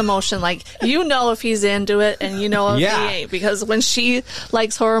of his emotion. Like, you know if he's into it, and you know if Yeah. he ain't. Because when she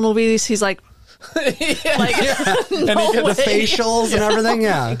likes horror movies, he's like, like And he get no the way. Facials and everything.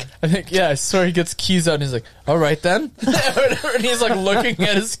 Yeah. I think, I swear he gets keys out and he's like, all right then. And he's like looking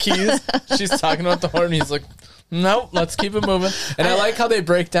at his keys. She's talking about the horn and he's like, nope, let's keep it moving. And I like how they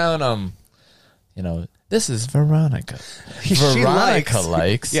break down, you know, this is Veronica. She Veronica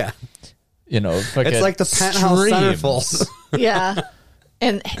likes, Yeah. you know, It's like the penthouse centerfold. Yeah.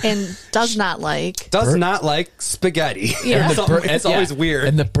 And does not like. Does not like spaghetti. Yeah. It's always weird.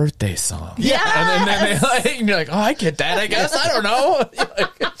 And the birthday song. Yeah. And then they like, and you're like, oh, I get that, I guess. I don't know.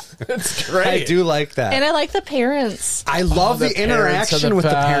 It's great. I do like that. And I like the parents. I love the the parents are interaction the with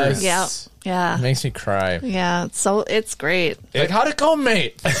the best. parents. Yeah. Yeah. It makes me cry. Yeah. So it's great. Like, how'd it go,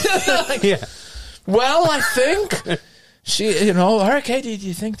 mate? Yeah. Well, I think she, you know, okay, do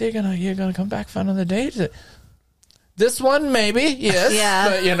you think you're gonna come back for another date? This one, maybe, yes. Yeah.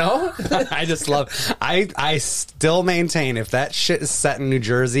 But, you know, I just love. I still maintain if that shit is set in New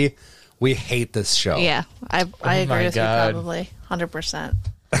Jersey, we hate this show. Yeah. I my agree with God. you probably 100%.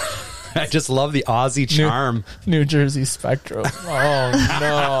 I just love the Aussie charm. New Jersey Spectrum.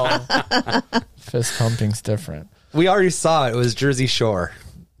 Oh no, fist pumping's different. We already saw it. It was Jersey Shore.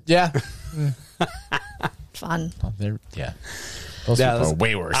 Yeah, Fun. yeah. Those Yeah, people are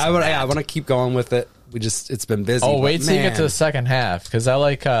way worse. I want to keep going with it. It's been busy. Oh, but wait till you get man. to the second half because I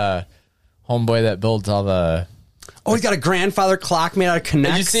like homeboy that builds all the. Oh, he's got a grandfather clock made out of Connects.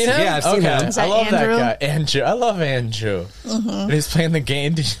 Have you seen him? Yeah, I've seen Okay. him. Is that I love Andrew? that guy. Andrew. I love Andrew. When he's playing the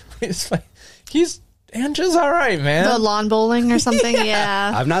game, Andrew's all right, man. The lawn bowling or something?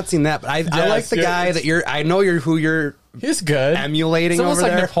 Yeah. I've not seen that, but I like it's the good. guy that you're. I know who you're He's good. emulating It's almost over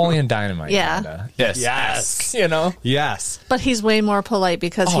like there. Napoleon Dynamite. Yeah. Kinda. Yes. Yes. You know. Yes. But he's way more polite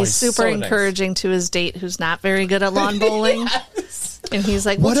because Oh, he's he's super so nice. encouraging to his date who's not very good at lawn bowling. And he's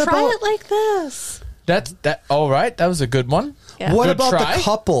like, well, What try about- it like this. That. All right. That was a good one. Yeah. What Good about try. the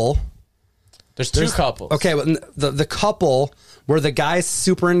couple? There's two couples. Okay, but the couple where the guy's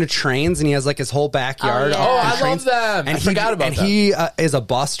super into trains and he has like his whole backyard. Oh, yeah. all Oh, in I trains. love them. I forgot about and them. he is a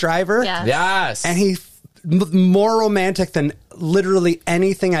bus driver. Yeah. Yes. And he more romantic than literally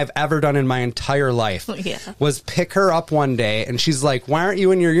anything I've ever done in my entire life. Yeah. Was pick her up one day and she's like, why aren't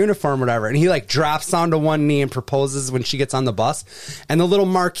you in your uniform or whatever? And he like drops onto one knee and proposes when she gets on the bus. And the little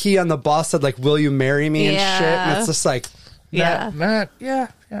marquee on the bus said like, will you marry me and shit? And it's just like, Yeah. Yeah.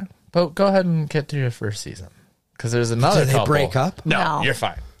 But go ahead and get through your first season because there's another. Did they couple. break up? No. You're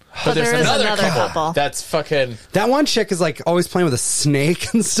fine. But there is another couple. That's fucking. that one chick is like always playing with a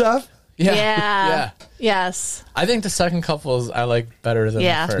snake and stuff. Yeah. Yeah. Yes. I think the second couple I like better than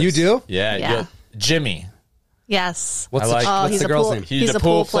Yeah. the first. You do? Yeah. Yeah. Jimmy. Yes. What's, I like- the, Oh, what's he's the a girl's pool- name? He's a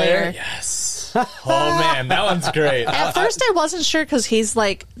pool player. Yes. Oh man, that one's great. At first, I wasn't sure because he's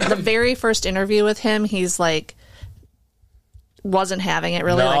like, the very first interview with him, he's like, wasn't having it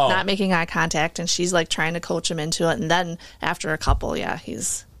really, No. like not making eye contact, and she's like trying to coach him into it. And then after a couple, yeah,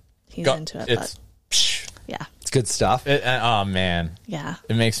 he's into it. It's. But yeah, It's good stuff. Oh man, yeah.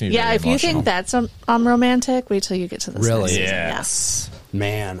 it makes me. Yeah, very if you emotional. think that's romantic, wait till you get to this. Really? next season. Yes.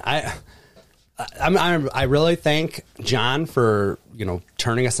 Man, I really thank John for,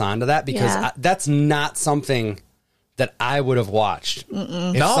 turning us on to that, because that's not something that I would have watched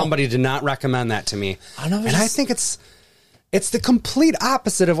if somebody did not recommend that to me. I think it's the complete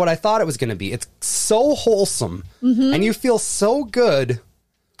opposite of what I thought it was going to be. It's so wholesome, and you feel so good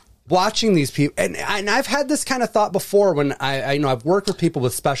watching these people. And I've had this kind of thought before when I've worked with people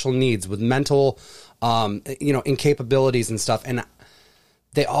with special needs, with mental, incapabilities and stuff, and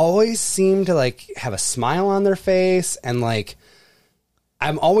they always seem to like have a smile on their face, and like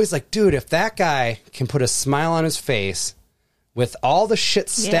I'm always like, dude, if that guy can put a smile on his face with all the shit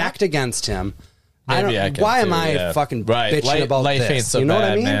stacked against him, why am I fucking bitching about life this? Ain't so you know bad,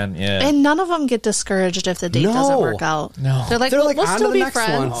 what I mean? Man. Yeah. And none of them get discouraged if the date doesn't work out. No. They're like, They're we'll on to still the be next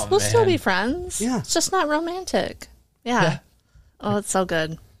friends. one. We'll still be friends. Yeah. It's just not romantic. Yeah. Oh, it's so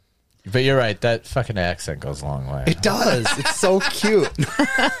good. But you're right. That fucking accent goes a long way. It does. It's so cute.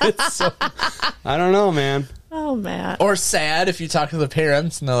 I don't know, man. Oh, man. Or sad if you talk to the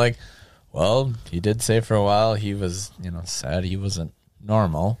parents and they're like, well, he did say for a while he was, sad he wasn't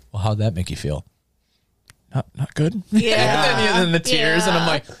normal. Well, how'd that make you feel? Not good. Yeah. And then the tears, and I'm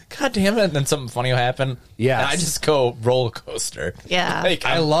like, God damn it. And then something funny will happen. Yes. And I just go roller coaster. Yeah. Like,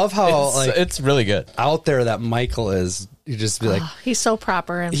 I love how it's really good. out there that Michael is. You just be like, He's so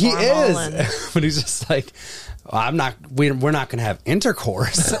proper and he formal. is, but he's just like, we're not going to have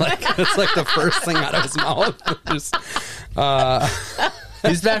intercourse. Like, it's like the first thing out of his mouth. Just,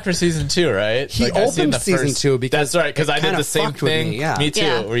 He's back for season 2, right? He I seen opened the season 2 because that's right, because I did kinda the same fucked with thing. me, yeah. Me too.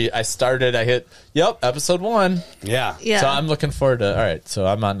 Yeah. Where I hit episode 1. yeah. Yeah. So I'm looking forward to. All right, so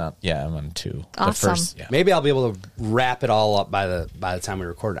I'm on. I'm on 2. Awesome. The first, Maybe I'll be able to wrap it all up by the time we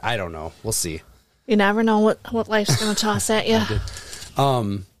record. I don't know. We'll see. You never know what life's going to toss at you.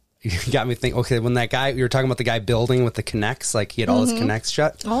 You got me thinking. Okay, when that guy you were talking about, the guy building with the connects, like he had all his connects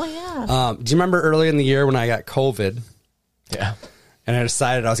shut. Oh, yeah. Do you remember early in the year when I got COVID? Yeah. And I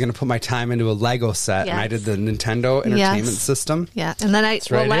decided I was going to put my time into a Lego set, and I did the Nintendo Entertainment System. Yeah. And then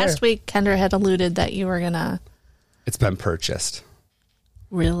last week, Kendra had alluded that you were going to. It's been purchased.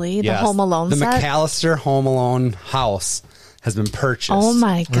 Really? The Yes. Home Alone The set? McAllister Home Alone house has been purchased. Oh,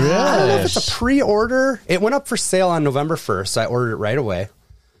 my God. I don't know if it's a pre-order. It went up for sale on November 1st, so I ordered it right away.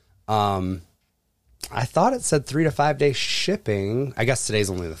 I thought it said 3 to 5 day shipping. I guess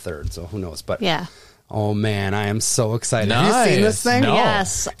today's only the 3rd, so who knows? But Yeah. oh man, I am so excited. Have you seen this thing? No.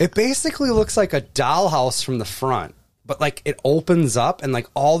 Yes. It basically looks like a dollhouse from the front, but like it opens up and like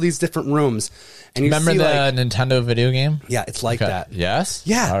all these different rooms. And you Remember see, the like, Nintendo video game? yeah, it's like that. Yes?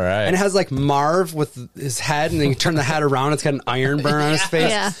 Yeah. All right. And it has like Marv with his head, and then you turn the head around, it's got an iron burn on his face.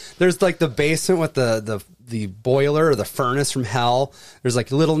 Yeah. There's like the basement with the boiler or the furnace from hell. There's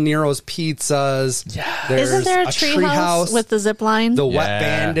like little Nero's pizzas. Yeah. There's Isn't there a tree house with the zip line? the Yeah. Wet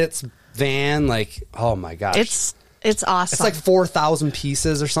Bandits van? Like, oh my gosh. It's awesome. It's like 4,000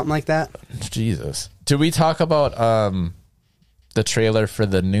 pieces or something like that. Jesus. Did we talk about the trailer for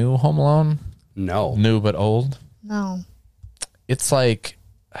the new Home Alone? No. New but old? No. It's like,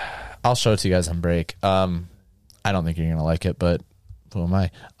 I'll show it to you guys on break. I don't think you're going to like it, but who am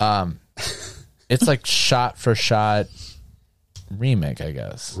I? It's like shot for shot remake, I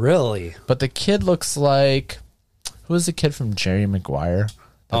guess. Really? But the kid looks like, who is the kid from Jerry Maguire?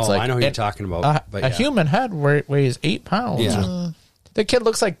 That's I know who you're talking about. But a yeah. human head weighs 8 pounds. Yeah. The kid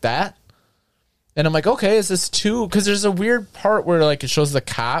looks like that. And I'm like, okay, is this too? Because there's a weird part where like it shows the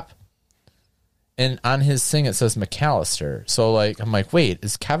cop, and on his thing it says McAllister. So like I'm like, wait,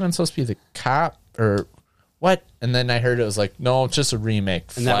 is Kevin supposed to be the cop or what? And then I heard it was like, no, it's just a remake.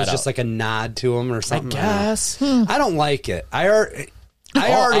 And that was just like a nod to him or I something. guess. I don't like it. I already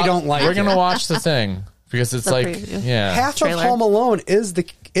don't like it. We're gonna watch the thing because it's The like, preview. yeah, Half Trailer. of Home Alone is the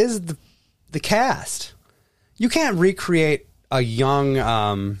cast. You can't recreate a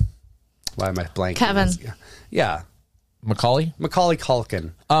young why am I blanking? Kevin. Yeah. Macaulay. Macaulay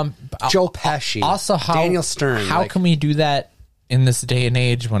Culkin. Joe Pesci. Also, Daniel Stern. How can we do that in this day and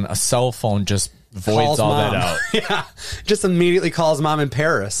age when a cell phone just voids calls all mom. that out? Yeah. Just immediately calls mom in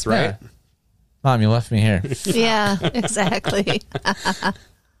Paris, right? Yeah. Mom, you left me here. Yeah, exactly.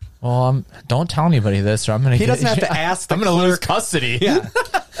 Well, don't tell anybody this, or I'm gonna. He doesn't have to ask the I'm gonna lose clerk. custody. Yeah.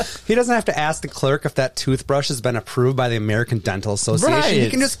 He doesn't have to ask the clerk if that toothbrush has been approved by the American Dental Association. Right. He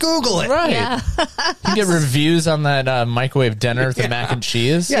can just Google it. Right. Yeah. You get reviews on that microwave dinner with the mac and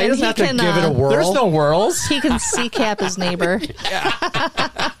cheese. Yeah, he And doesn't he have to can, give it a whirl. There's no whirls. He can CCAP his neighbor.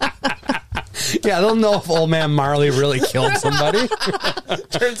 Yeah, they'll know if old man Marley really killed somebody.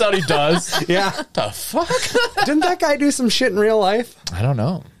 Turns out he does. Yeah. The fuck? Didn't that guy do some shit in real life? I don't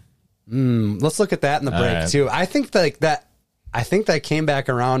know. Let's look at that in the break, right. too. I think that I think that came back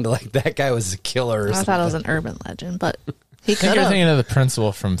around to like that guy was a killer. Or I something. thought it was an urban legend, but he I think could you're have. thinking of the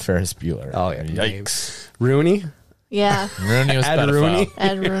principal from Ferris Bueller. Oh, yeah. Yikes. Rooney. Yeah, Rooney was Ed pedophile. Rooney?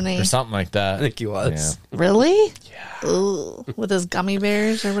 Ed Rooney. Or something like that. I think he was. Really? Yeah. Ooh, with his gummy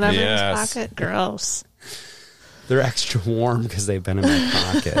bears or whatever in Yes. his pocket. Gross. They're extra warm because they've been in my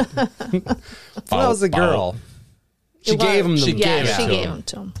pocket. That was a girl. She It was. gave him the. She gave it she to gave him. him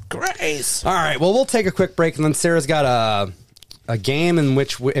to him. Grace. All right. Well, we'll take a quick break, and then Sarah's got a game in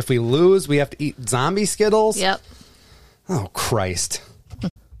which if we lose, we have to eat zombie Skittles. Yep. Oh Christ! All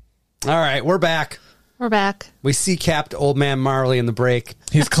right, we're back. We're back. We see capped old man Marley in the break.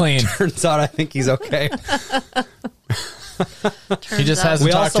 He's clean. Turns out I think he's okay. He just hasn't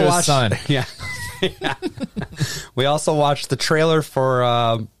We talked also to his watched. son. Yeah. Yeah. We also watched the trailer for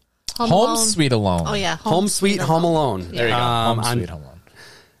Home Home Alone. Sweet Alone. Oh yeah, Home Sweet Home Alone. There you go. Home on- Sweet Home Alone.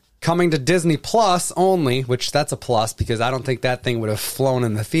 Coming to Disney Plus only, which that's a plus because I don't think that thing would have flown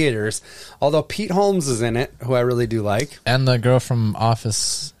in the theaters. Although Pete Holmes is in it, who I really do like. And the girl from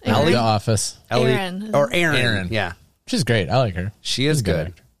Office. Ellie? The Office. Aaron. Or Aaron. Aaron. Yeah. She's great. I like her. She is She's a good.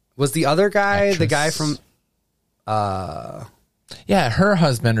 actor. Was the other guy the Actress. guy from Yeah, her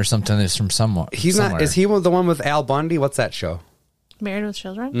husband or something is from somewhere. he's not is he the one with Al Bundy? What's that show? Married with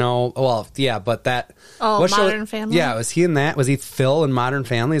Children. No, well, yeah, but that Oh, what show- Modern Family? Yeah, was he in that? Was he Phil in Modern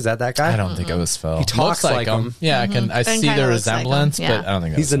Family? Is that guy? I don't think it was Phil. He talks Looks like him. Yeah, I can. I And see kinda the looks like him, resemblance, yeah. but I don't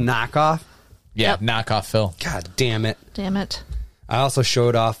think He's a knockoff. yeah. Yep. Knockoff Phil. God damn it. Damn it. I also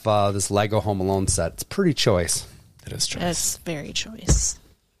showed off this Lego Home Alone set. It's pretty choice. It is true. It's very choice.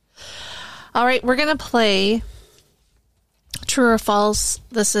 All right, we're gonna play True or False.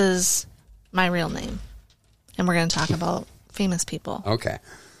 This is my real name, and we're gonna talk about famous people. Okay.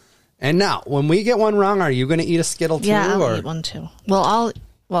 And now, when we get one wrong, are you going to eat a Skittle too? Yeah, I'll or? eat one too.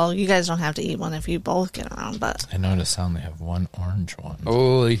 Well, you guys don't have to eat one if you both get it wrong, but I noticed I only have one orange one.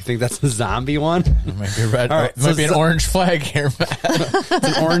 Oh, you think that's a zombie one? It might be red. All right, It might so be an orange flag here, Matt.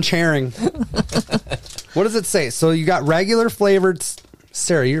 It's an orange herring. What does it say? So you got regular flavored.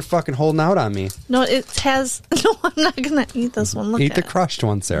 Sarah, you're fucking holding out on me. no, it has. No, I'm not gonna eat this one. Look Eat at the it. crushed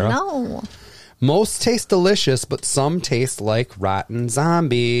one, Sarah. No, Most taste delicious, but some taste like rotten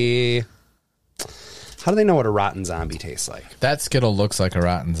zombie. How do they know what a rotten zombie tastes like? That Skittle looks like a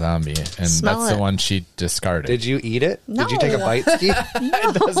rotten zombie, and Smell that's it. the one she discarded. Did you eat it? No. Did you take a bite, Ski?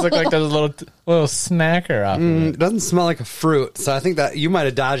 It does look like there's a little snacker off of it. It doesn't smell like a fruit, so I think that you might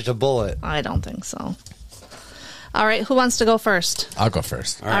have dodged a bullet. I don't think so. All right, who wants to go first? I'll go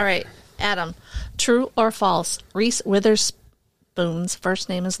first. All right, Adam. True or false? Reese Witherspoon's first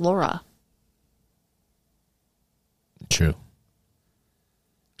name is Laura. True.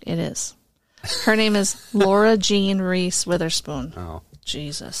 It is. Her name is Laura Jean Reese Witherspoon. Oh.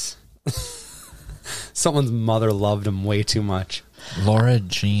 Jesus. Someone's mother loved him way too much. Laura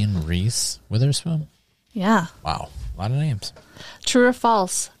Jean Reese Witherspoon. Yeah. Wow, a lot of names. True or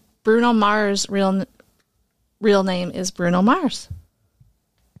false? Bruno Mars' real name is Bruno Mars.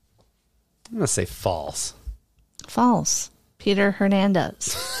 I'm going to say false. False. Peter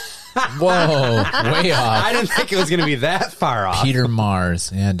Hernandez. Whoa, way off. I didn't think it was going to be that far off. Peter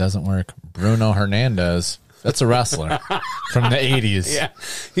Mars. Yeah, it doesn't work. Bruno Hernandez. That's a wrestler from the 80s. Yeah,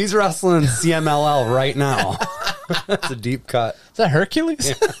 he's wrestling CMLL right now. That's a deep cut. Is that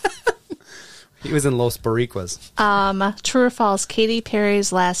Hercules? He was in Los Boricuas. True or false? Katy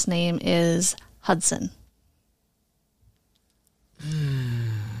Perry's last name is Hudson.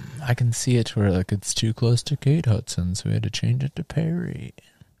 I can see it where like it's too close to Kate Hudson, so we had to change it to Perry.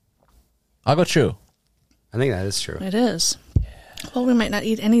 I'll go true. I think that is true. It is. Well, we might not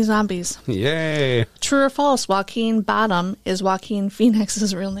eat any zombies. Yay. True or false? Joaquin Bottom is Joaquin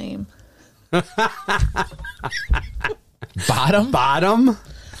Phoenix's real name. Bottom? Bottom?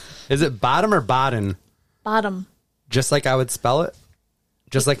 Is it bottom or bodden? Bottom. Just like I would spell it?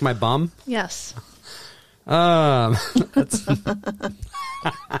 Just like my bum? Yes. That's,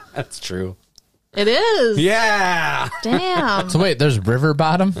 that's true. It is. Yeah. Damn. So wait, there's River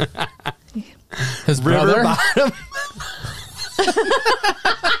Bottom? His brother? River bottom.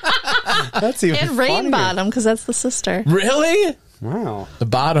 That's even And Rain funnier. Bottom, because that's the sister. Really? Wow. The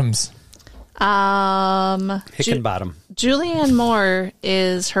Bottoms. Hickenbottom. Julianne Moore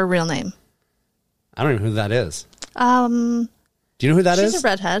is her real name. I don't even know who that is. Do Do you know who that is? she's a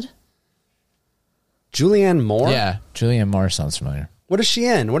redhead. Julianne Moore? Yeah, Julianne Moore sounds familiar. What is she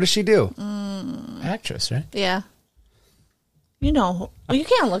in? What does she do? Actress, right? Yeah. You know. Well, you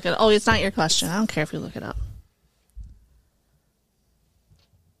can't look it up. Oh, it's not your question. I don't care if you look it up.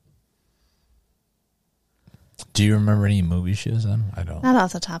 Do you remember any movies she was in? I don't. Not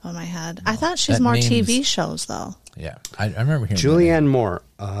off the top of my head. I thought she's That more name's- TV shows, though. Yeah, I remember hearing Julianne Moore,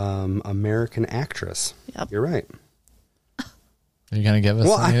 American actress. Yep. You're right. Are you gonna give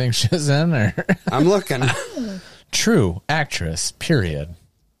us anything she's in, or I'm looking. true actress? Period.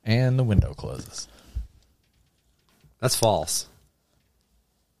 And the window closes. That's false.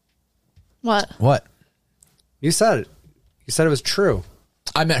 What? What? You said it. You said it was true.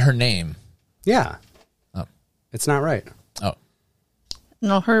 I meant her name. Yeah. Oh. It's not right. Oh,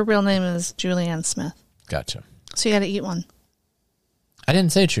 No, her real name is Julianne Smith. gotcha. So you got to eat one. I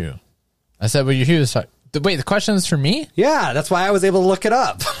didn't say true. I said, well, he was talking. Wait, the question is for me? Yeah, that's why I was able to look it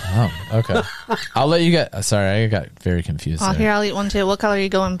up. Oh, okay. I'll let you get. Sorry, I got very confused. Oh, there. here, I'll eat one too. What color are you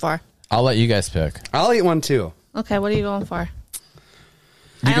going for? I'll let you guys pick. I'll eat one too. Okay, what are you going for?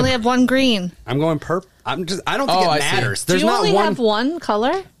 I only have one green. I'm going purple. I don't think I it see. matters. Do There's you not only one. have one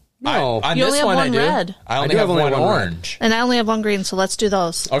color? No. on You this only have one, one I do. red. I only do have have only one one red. orange. And I only have one green, so let's do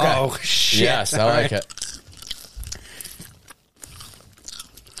those. Okay. Oh, shit. Yes, I All like right. it.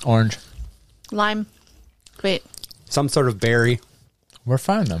 Orange. Lime. Wait, Some sort of berry. We're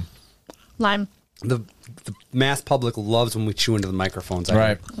fine then. lime. The mass public loves when we chew into the microphones. I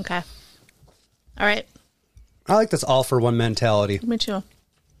Right. think. Okay. All right. I like this all for one mentality. Me too.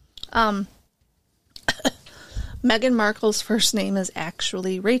 Meghan Markle's first name is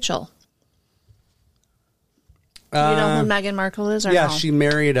actually Rachel. You know who Meghan Markle is, or Yeah, no? she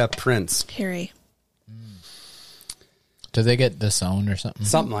married a prince. Harry. Do they get disowned or something?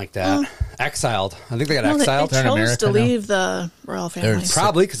 Something like that. Exiled. I think they got No, they exiled. They're in chose America to now. leave the royal family. They're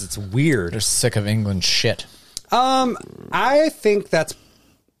Probably because it's weird. They're sick of England shit. I think that's.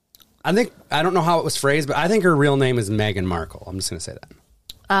 I don't know how it was phrased, but I think her real name is Meghan Markle. I'm just going to say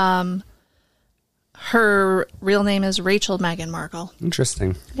that. Her real name is Rachel Meghan Markle.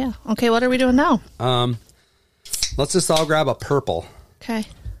 Interesting. Yeah. Okay, what are we doing now? Let's just all grab a purple. Okay.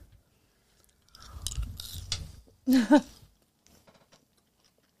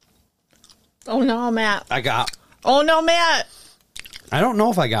 Oh no, Matt. Oh no, Matt. I don't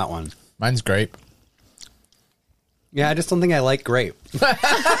know if I got one. Mine's grape. Yeah, I just don't think I like grape.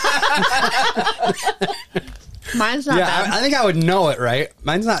 Mine's not Yeah, bad. I think I would know it, right?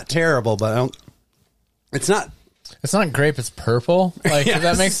 Mine's not terrible, but I don't. It's not. It's not grape. It's purple. Like, does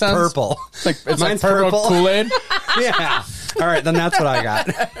that make sense? Purple. It's like Mine's purple purple. Kool-Aid. Yeah. All right, then that's what I got.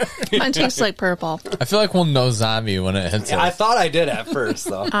 Mine tastes like purple. I feel like we'll know zombie when it hits I us. thought I did at first,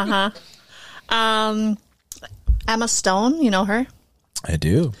 though. Emma Stone, you know her? I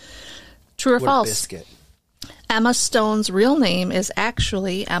do. True or What a false? biscuit. Emma Stone's real name is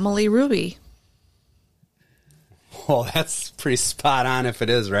actually Emily Ruby. Oh, that's pretty spot on if it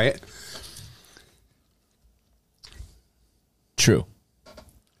is, right? True.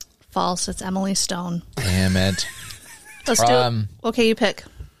 False, it's Emily Stone. Damn it. Let's do it. Okay, you pick.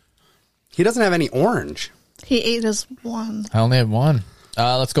 He doesn't have any orange. He ate his one. I only have one.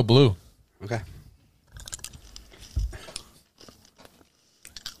 Let's go blue. Okay.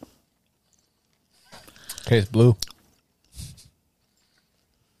 Okay, it's blue.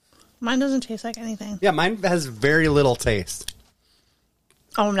 Mine doesn't taste like anything. Yeah, mine has very little taste,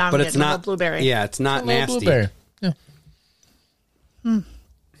 Oh, now I'm but getting it's a little not blueberry. Yeah, it's not A little nasty. blueberry. Yeah.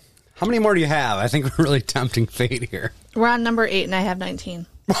 How many more do you have? I think we're really tempting fate here. We're on number 8, and I have 19.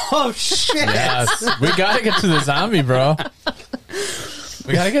 Oh shit! Yes. We got to get to the zombie, bro.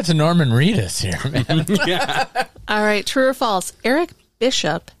 We got to get to Norman Reedus here, man. All right, true or false? Eric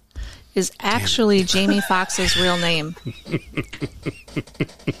Bishop is actually Jamie Foxx's real name.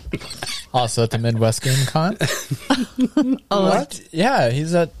 Also at the Midwest Game Con. What? Yeah,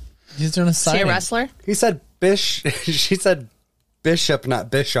 he's doing a Is he signing. a wrestler? He said She said Bishop, not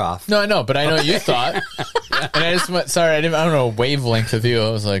Bischoff. No, I know, but I know you thought. And I just went, sorry, I don't know, wavelength with you. I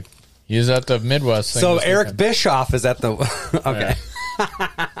was like, he's at the Midwest thing. So this Eric weekend. Bischoff is at the. Okay.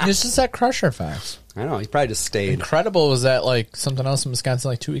 He's just at Crusher Facts. I know. He probably just stayed. Incredible was that like something else in Wisconsin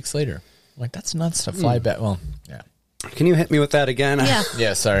like 2 weeks later. I'm like, that's nuts to fly back. Well, yeah. Can you hit me with that again? Yeah.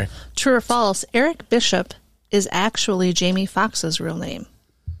 Yeah, sorry. True or false? Eric Bishop is actually Jamie Foxx's real name.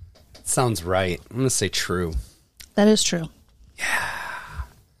 Sounds right. I'm going to say true. That is true.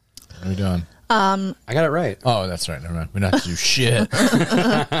 What are we doing? I got it right. Oh, that's right. Never mind. We don't have to do shit.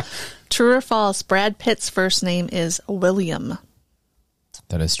 True or false? Brad Pitt's first name is William.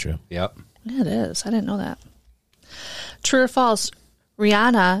 That is true. Yep. Yeah, it is. I didn't know that. True or false?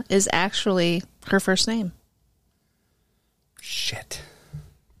 Rihanna is actually her first name. Shit.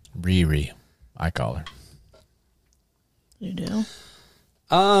 Riri, I call her. You do?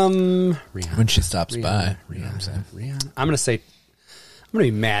 Rihanna. When she stops by. Rihanna. You know what I'm saying? Rihanna. I'm going to say, I'm going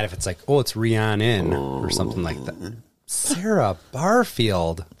to be mad if it's like, oh, it's Rhiannon or something like that. Sarah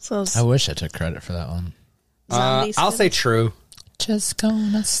Barfield. So I wish I took credit for that one. Zombie I'll skin. say true. Just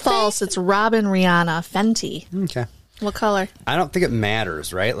gonna stay. False. It's Robin Rihanna Fenty. Okay. What color? I don't think it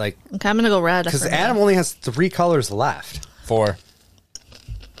matters, right? Like, Okay, I'm gonna go red. because for me. Adam only has 3 colors left. 4.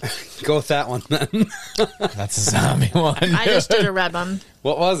 Go with that one then. That's a zombie one. I just did a red one.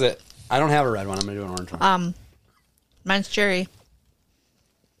 What was it? I don't have a red one. I'm going to do an orange one. Mine's cherry.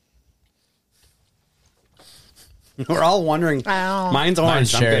 We're all wondering. I know. Mine's orange.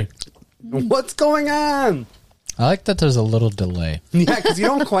 Mine's I'm cherry. good. What's going on? I like that there's a little delay. Yeah, because you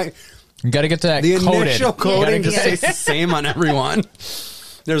don't quite. You got to get to that The coated. initial coating Yeah. just tastes the same on everyone.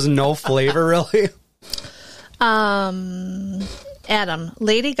 There's no flavor, really. Adam,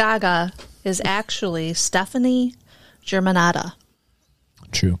 Lady Gaga is actually Stephanie Germanata.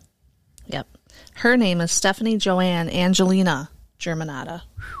 True. Yep. Her name is Stephanie Joanne Angelina Germanata.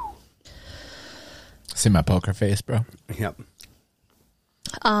 See my poker face, bro. Yep.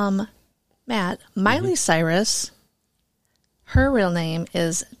 Matt, Miley Cyrus, her real name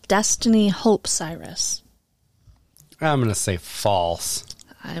is Destiny Hope Cyrus. I'm going to say false.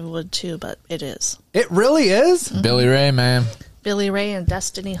 I would too, but it is. It really is? Billy Ray, man. Billy Ray and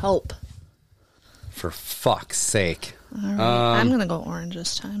Destiny Hope. For fuck's sake. All right. I'm going to go orange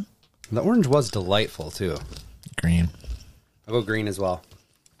this time. The orange was delightful, too. Green. I'll go green as well.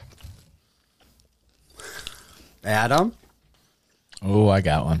 Adam? Oh, I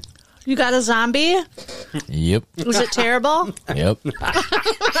got one. You got a zombie? Yep. Was it terrible? Yep.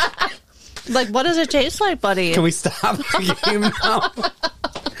 Like, what does it taste like, buddy? Can we stop the game now?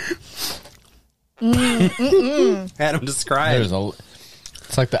 Adam, describe.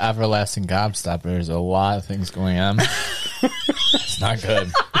 It's like the everlasting gobstopper. There's a lot of things going on. It's not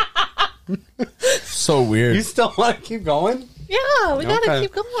good. So weird. You still want to keep going? Yeah, we got to Okay.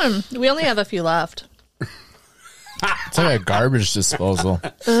 keep going. We only have a few left. It's like a garbage disposal.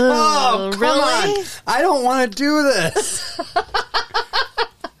 Oh, come really? on. I don't want to do this.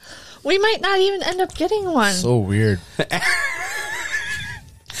 We might not even end up getting one. So weird.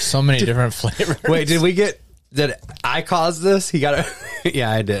 So many different flavors. Wait, did I cause this? He got it.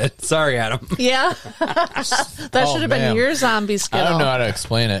 Yeah, I did. Sorry, Adam. Yeah. That Oh, should have man. been your zombie I Skittle. don't know how to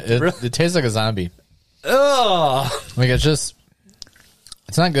explain it. It tastes like a zombie. Ugh. Like it's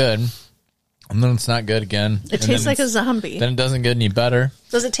not good. And then it's not good again. It tastes like a zombie. Then it doesn't get any better.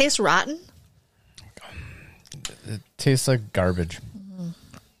 Does it taste rotten? It tastes like garbage.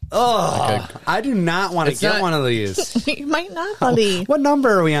 Ugh. I do not want to It's get not- one of these. You might not, buddy. What number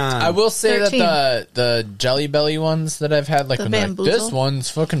are we on? I will say 13. that the Jelly Belly ones that I've had, like, The when they're like, Bamboozle? this one's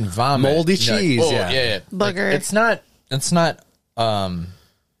fucking vomit. Moldy You're like, cheese, oh, yeah. yeah. Like, Booger. it's not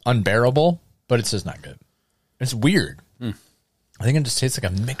unbearable, but it's just not good. It's weird. I think it just tastes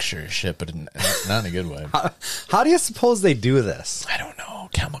like a mixture of shit, but not in a good way. How do you suppose they do this? I don't know.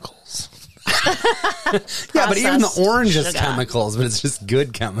 Chemicals. Yeah, but even the Processed orange is sugar. chemicals, but it's just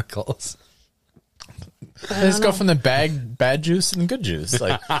good chemicals. They just go from the bad juice and good juice.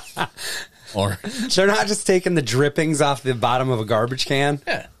 Like, or, They're not just taking the drippings off the bottom of a garbage can.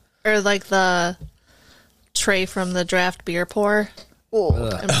 yeah. Or like the tray from the draft beer pour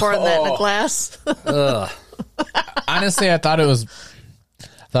and pouring that in a glass. Honestly, I thought it was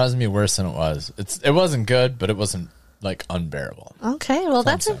going to be worse than it was. It wasn't good, but it wasn't, like, unbearable. Okay, well,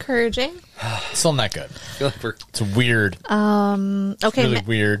 that's encouraging. Still not good. I feel like we're It's weird. Okay, really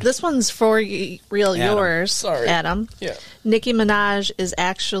weird. This one's for real Adam. yours, Sorry. Adam. Yeah. Nicki Minaj is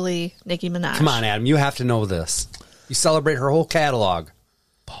actually Nicki Minaj. Come on, Adam. You have to know this. You celebrate her whole catalog.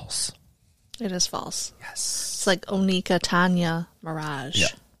 False. It is false. Yes. It's like Onika Tanya Mirage. Yeah.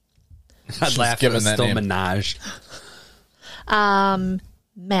 I'd laugh if it given was that still name. Minaj.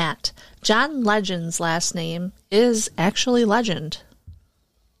 Matt, John Legend's last name is actually Legend.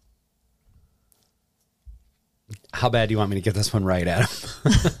 How bad do you want me to get this one right, Adam?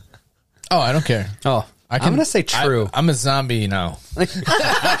 Oh, I don't care. Oh, I'm going to say true. I'm a zombie now.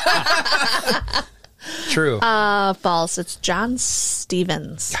 True. False. It's John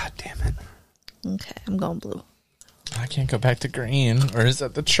Stevens. God damn it. Okay, I'm going blue. I can't go back to green. Or is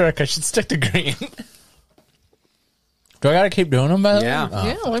that the trick? I should stick to green. Do I got to keep doing them, by the Yeah. way?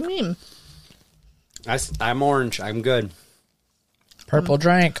 Yeah, what do you mean? I'm orange. I'm good. Purple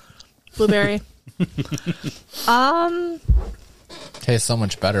drink. Blueberry. Tastes so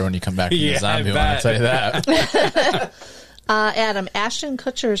much better when you come back from Yeah, the zombie I one, I'll bet. tell you that. Adam, Ashton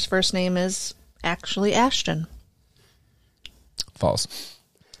Kutcher's first name is actually Ashton. False.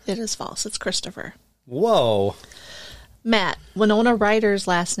 It is false. It's Christopher. Whoa. Matt, Winona Ryder's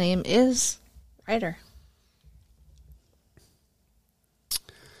last name is Ryder.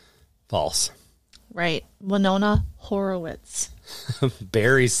 False. Right. Winona Horowitz.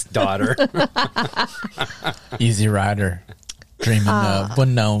 Barry's daughter. Easy Rider. Dreaming of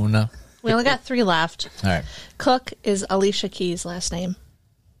Winona. We only got 3 left. All right. Cook is Alicia Keys' last name.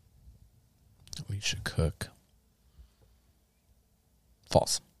 Alicia Cook.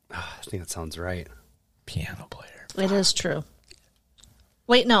 False. I think that sounds right. Piano player. It is true.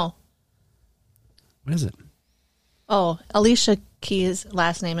 Wait, no. What is it? Oh, Alicia Keys'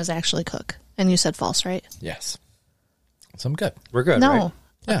 last name is actually Cook. And you said false, right? Yes. So I'm good. We're good, No. right?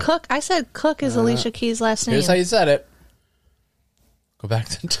 Yeah. Cook. I said Cook is Alicia Keys' last name. Here's how you said it. Go back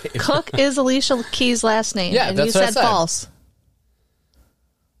to tape. Cook is Alicia Keys' last name. Yeah, and that's you what I said said. false.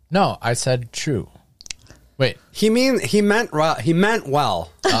 No, I said true. Wait. He meant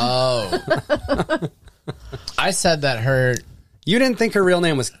well. Oh. I said that her You didn't think her real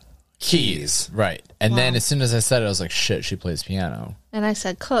name was Keys. Right. And then as soon as I said it, I was like, shit, she plays piano. And I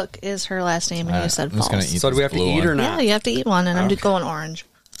said Cook is her last name, and you said I'm just gonna false. eat So do we this have to blue eat one. or not? Yeah, you have to eat one, and I'm going orange.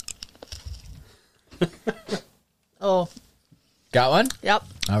 Oh, Got one? yep.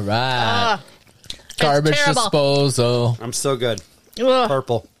 All right. It's Garbage terrible. disposal. I'm so good. Ugh.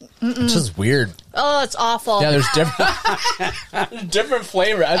 Purple. It's just weird. Oh, it's awful. Yeah, there's different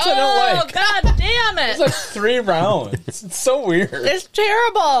flavor. That's what I oh, don't like. God damn it. It's like 3 rounds. It's so weird. It's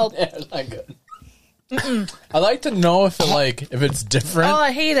terrible. Yeah, it's not good. I like to know if it's different Oh,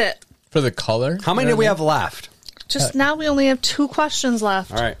 I hate it. for the color. How many do we have left? Just now we only have 2 questions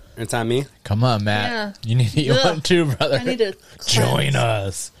left. All right. It's on me. Come on, Matt. Yeah. You need to eat Ugh. one too, brother. I need to join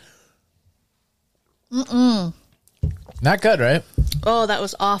us. Not good, right? Oh, that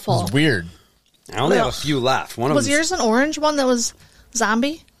was awful. It's weird. I only have a Ugh. few left. One of Was them. yours an orange one that was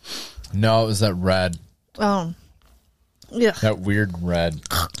zombie? No, it was that red. Oh. Yeah. That weird red.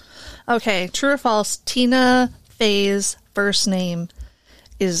 Okay, true or false? Tina Fey's first name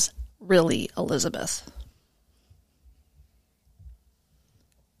is really Elizabeth.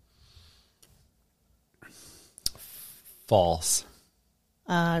 False.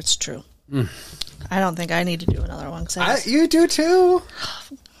 It's true. I don't think I need to do another one because You do too.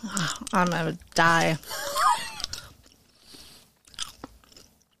 I'm going to die.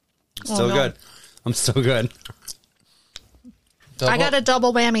 So no. good. I'm so good. I got a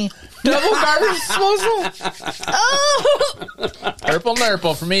double whammy. double garbage disposal. Oh! Purple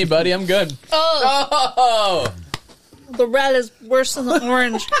nurple for me, buddy. I'm good. Oh! The red is worse than the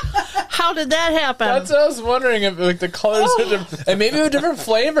orange. How did that happen? That's what I was wondering if the colors are different, and maybe a different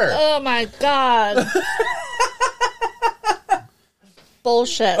flavor. Oh my God.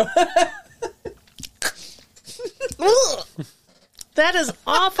 Bullshit. Ugh. That is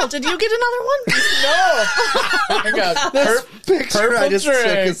awful. Did you get another one? No, I got Picture purple I just took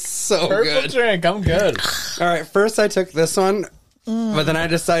drink. is so Purple good. drink. I'm good. All right. First, I took this one, but then I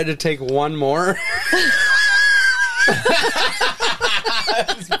decided to take one more.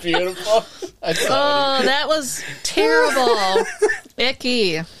 It's beautiful. Oh, that was terrible.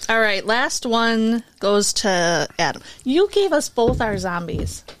 Icky. All right, last one goes to Adam. You gave us both our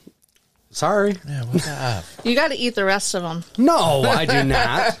zombies. Sorry. Yeah, what the F? You got to eat the rest of them. No, I do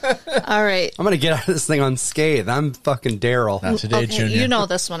not. All right. I'm gonna get out of this thing unscathed. I'm fucking Daryl. Not today, Okay, Junior. you know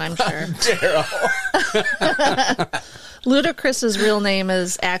this one, I'm sure. Daryl. Ludacris's real name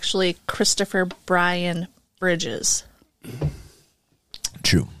is actually Christopher Brian Bridges.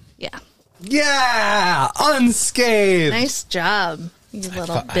 True. Yeah. Yeah, unscathed. Nice job, you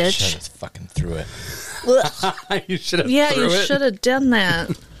little I should bitch. have fucking threw it. Ugh. You should have. Yeah, threw you it. should have done that.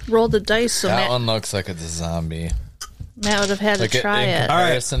 Roll the dice so That Matt, one looks like it's a zombie. Matt would have had to try in it.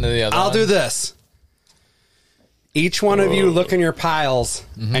 comparison to the other I'll one. do this. Each one of you look in your piles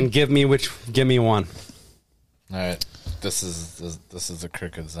and give me one. All right. This is a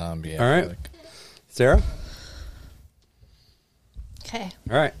crooked zombie. All right. Sarah? Okay.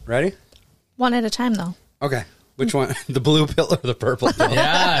 All right, ready? One at a time, though. Okay. Which one? The blue pill or the purple pill?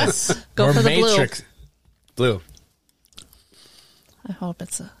 Yes. Go Or for the blue. Matrix. Blue. I hope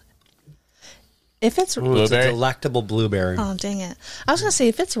it's a. If it's. Ooh, it's a Blueberry? delectable blueberry. Oh, dang it. I was going to say,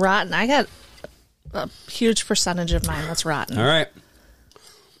 if it's rotten, I got a huge percentage of mine that's rotten. All right.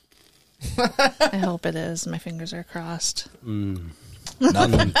 I hope it is. My fingers are crossed.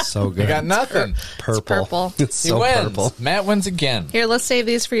 Nothing. So good. You got nothing. Purple. purple. It's He so wins. purple. Matt wins again. Here, let's save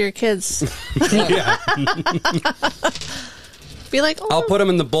these for your kids. Yeah. Be like, oh, I'll put them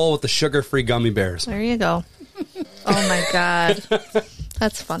in the bowl with the sugar-free gummy bears. there you go. Oh, my God.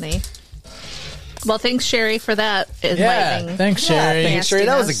 That's funny. Well, thanks, Sherry, for that enlightening. Yeah. Thanks, Sherry. Thanks, Sherry.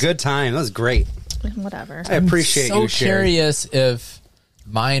 That was a nastiness. good time. That was great. Whatever. I appreciate so you, Sherry. curious if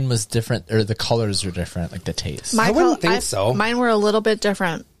mine was different, or the colors were different, like the taste. I wouldn't think so. Mine were a little bit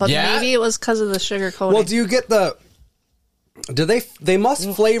different, but Yeah? maybe it was because of the sugar coating. Well, do you get do they must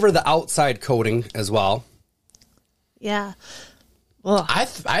flavor the outside coating as well? Yeah. Well, I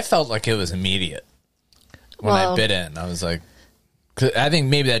felt like it was immediate when I bit in. I was like, 'cause I think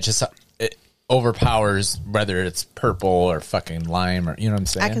maybe that just it overpowers whether it's purple or fucking lime, or you know what I'm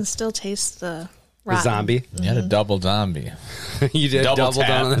saying. I can still taste the The rotten. zombie. You had a double zombie. You did Double double tap.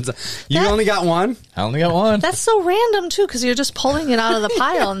 down on that. You only got one? I only got one. That's so random too, because you're just pulling it out of the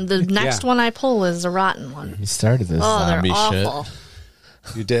pile, and the next Yeah. one I pull is a rotten one. You started this Oh, they're zombie shit. awful.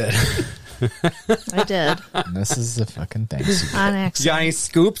 You did. I did And this is the fucking thing. on You got accident. any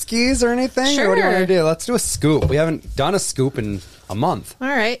scoop skis or anything? Or what do you want Sure. to do? Let's do a scoop. We haven't done a scoop in a month. All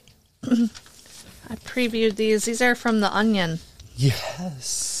right. I previewed these. These are from The Onion.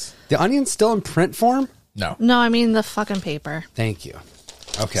 Yes. The Onion's still in print form? No. No, I mean the fucking paper. Thank you.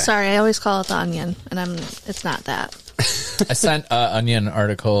 Okay. Sorry, I always call it The Onion, and it's not that. I sent an Onion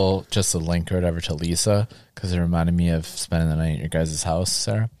article, just a link or whatever, to Lisa because it reminded me of spending the night at your guys' house,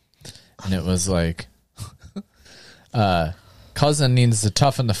 Sarah. And it was like, cousin needs to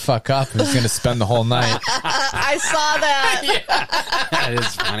toughen the fuck up. He's going to spend the whole night. I saw that. That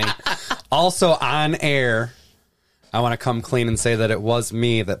is funny. Also, on air, I want to come clean and say that it was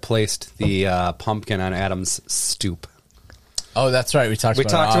me that placed the pumpkin on Adam's stoop. Oh, that's right. We talked We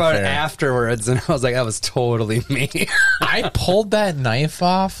talked off about it air. afterwards, and I was like, that was totally me. I pulled that knife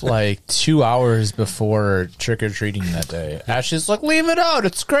off like 2 hours before trick-or-treating that day. Ashley's like, leave it out.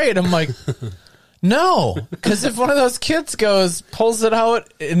 It's great. I'm like, no. Because if one of those kids pulls it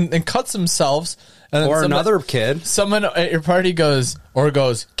out and cuts themselves. And then Or another kid. Someone at your party goes,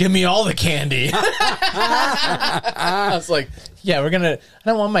 give me all the candy. I was like, yeah, I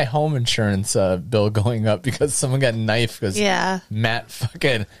don't want my home insurance bill going up because someone got knifed because Yeah. Matt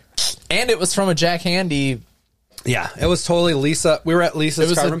fucking, and it was from a Jack Handy. Yeah, it was totally Lisa. We were at It Lisa's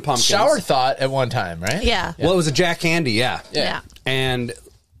was Carving a Pumpkins. shower thought at one time, right? Yeah. Well, it was a Jack Handy, yeah. Yeah. And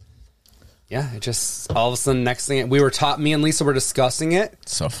yeah, it just all of a sudden, next thing me and Lisa were discussing it,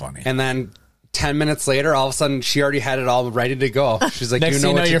 So funny. and then 10 minutes later, all of a sudden, she already had it all ready to go. She's like, Next you know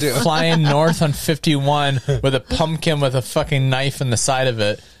thing what you know, to you're do. flying north on 51 with a pumpkin with a fucking knife in the side of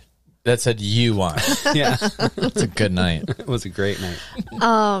it that said you on it. Yeah, It's a good night. it was a great night.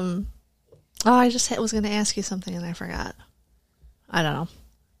 Oh, I just was going to ask you something and I forgot. I don't know.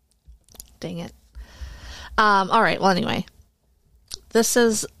 Dang it. All right. Well, anyway, this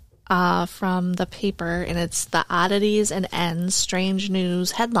is from the paper, and it's the Oddities and Ends Strange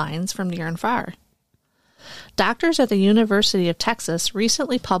News headlines from near and far. Doctors at the University of Texas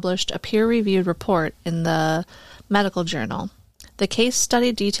recently published a peer-reviewed report in the medical journal. The case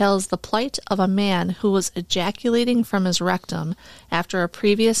study details the plight of a man who was ejaculating from his rectum after a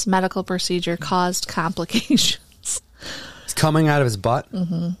previous medical procedure caused complications. It's coming out of his butt.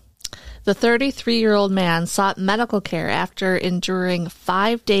 The 33-year-old man sought medical care after enduring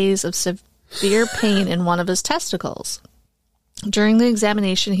 5 days of severe pain in one of his testicles. During the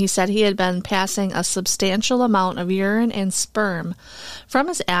examination, he said he had been passing a substantial amount of urine and sperm from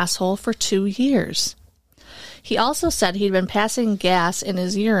his asshole for 2 years. He also said he'd been passing gas in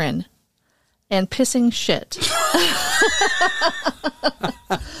his urine and pissing shit.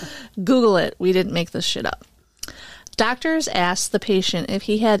 Google it. We didn't make this shit up. Doctors asked the patient if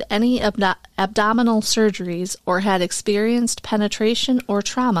he had any abdominal surgeries or had experienced penetration or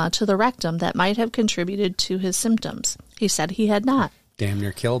trauma to the rectum that might have contributed to his symptoms. He said he had not. Damn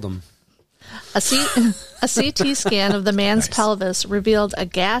near killed him. A CT scan of the man's pelvis revealed a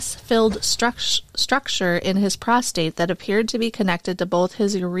gas-filled structure in his prostate that appeared to be connected to both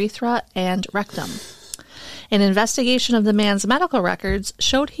his urethra and rectum. An investigation of the man's medical records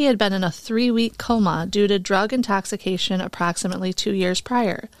showed he had been in a 3-week coma due to drug intoxication approximately 2 years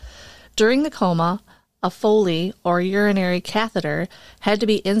prior. During the coma, a Foley, or urinary catheter, had to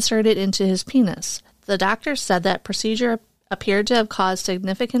be inserted into his penis. The doctor said that procedure appeared to have caused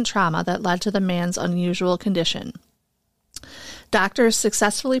significant trauma that led to the man's unusual condition. Doctors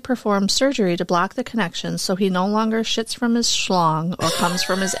successfully performed surgery to block the connection so he no longer shits from his schlong or comes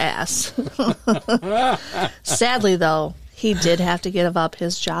from his ass. Sadly, though, he did have to give up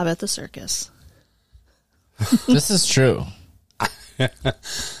his job at the circus. This is true.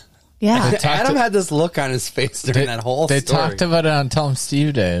 Yeah. Adam had this look on his face during that whole They story. talked about it on Tell 'em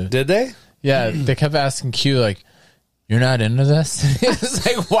Steve Day. Did they? Yeah, they kept asking Q, like, you're not into this? It's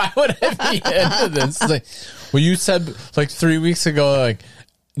like, why would I be into this? It's like, well, you said like 3 weeks ago, like,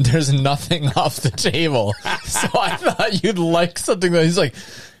 there's nothing off the table. So I thought you'd like something that he's like,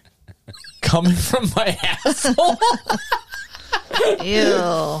 coming from my asshole?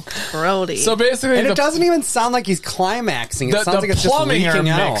 Ew, Brody. So basically, And it doesn't even sound like he's climaxing. It the sounds like it's just plumbing are leaking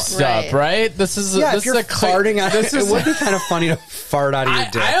out. mixed Right. up, right? This is Yeah, this if you're is a farting out, it would be kind of funny to fart out of your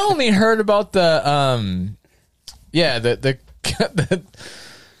dick. I only heard about the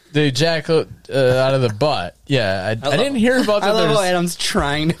the ejaculate out of the butt. Yeah, I didn't hear about that. I love how there's- Adam's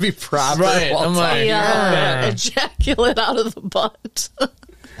trying to be proper. Right, while I'm like, talking. ejaculate out of the butt.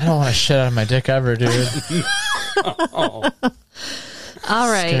 I don't want to shit out of my dick ever, dude.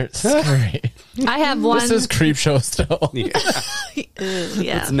 All right. Scary. I have one. This is creep show still. Yeah.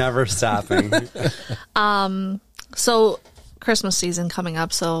 It's never stopping. So Christmas season coming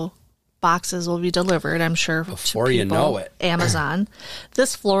up, so boxes will be delivered, I'm sure. Before to you people. know it. Amazon.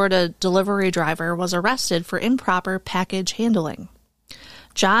 This Florida delivery driver was arrested for improper package handling.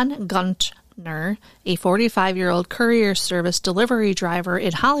 John Guntner, a 45-year-old courier service delivery driver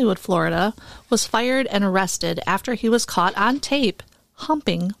in Hollywood, Florida, was fired and arrested after he was caught on tape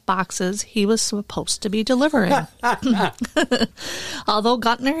humping boxes he was supposed to be delivering. Although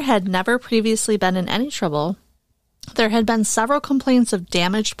Guntner had never previously been in any trouble, there had been several complaints of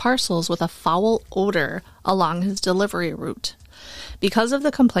damaged parcels with a foul odor along his delivery route. Because of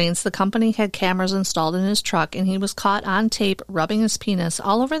the complaints, the company had cameras installed in his truck, and he was caught on tape rubbing his penis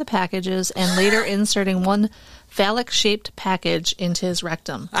all over the packages and later inserting one phallic-shaped package into his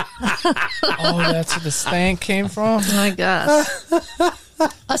rectum. Oh, that's where the stank came from? I guess.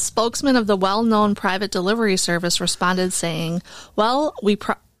 A spokesman of the well-known private delivery service responded saying, while we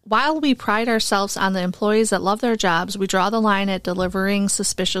pride ourselves on the employees that love their jobs, we draw the line at delivering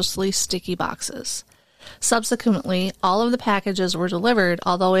suspiciously sticky boxes. Subsequently, all of the packages were delivered,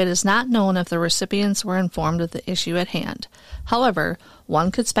 although it is not known if the recipients were informed of the issue at hand. However,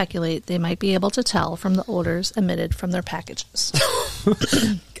 one could speculate they might be able to tell from the odors emitted from their packages.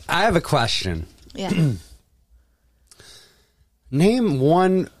 I have a question. Yeah. Name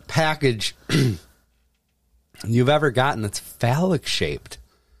one package you've ever gotten that's phallic shaped.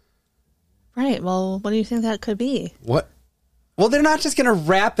 Right. Well, what do you think that could be? What? Well, they're not just going to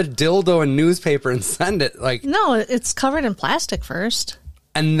wrap a dildo in newspaper and send it, like, No, it's covered in plastic first.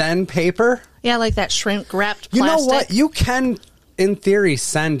 and then paper. Yeah, like that shrink wrapped You plastic. know what? You can, in theory,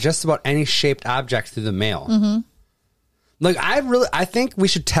 send just about any shaped object through the mail. Mm-hmm. Like, I think we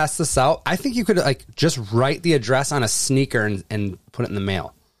should test this out. I think you could, like, just write the address on a sneaker and put it in the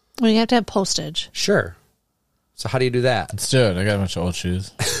mail. Well, you have to have postage. Sure. So how do you do that? Let's do it. I got a bunch of old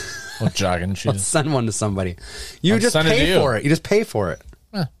shoes. Old jogging Let's shoes. send one to somebody. You I'll just send it to pay you. for it. You just pay for it.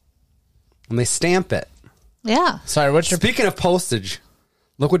 Huh. And they stamp it. Yeah. Sorry, what's your... Speaking of postage,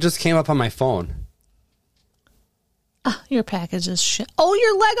 look what just came up on my phone. Your package is shipped. Oh,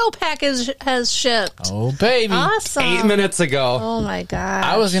 your Lego package has shipped. Oh, baby. Awesome. 8 minutes ago. Oh, my God.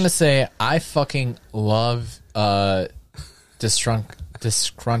 I was going to say, I fucking love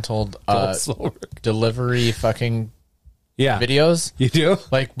disgruntled Slower. delivery fucking Yeah. videos. You do?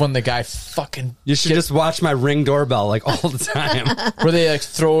 Like when the guy fucking... You should just watch my Ring doorbell like all the time. where they like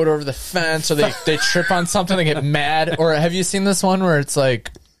throw it over the fence or they trip on something, they get mad. Or have you seen this one where it's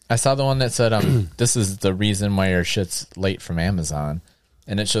like... I saw the one that said, this is the reason why your shit's late from Amazon.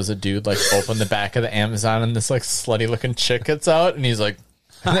 And it shows a dude like open the back of the Amazon and this like slutty looking chick gets out and he's like,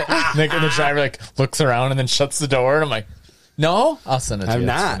 and the driver like looks around and then shuts the door. And I'm like, no, I'll send it to I'm you.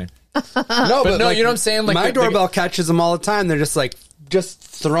 It's not. funny. No, But no, you know what I'm saying? Like my the- doorbell catches them all the time. They're just like, just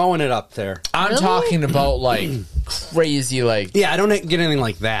throwing it up there. I'm talking about like crazy, like, Yeah, I don't get anything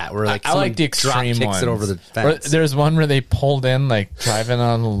like that. Where like I like the someone extreme drop ones. kicks it over the Where fence. there's one where they pulled in, like driving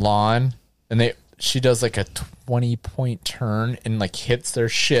on the lawn, and she does like a 20-point turn and like hits their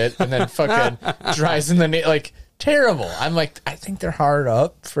shit, and then fucking drives in the like terrible. I'm like, I think they're hard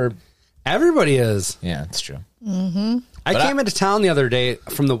up for. Everybody is. Yeah, it's true. I came into town the other day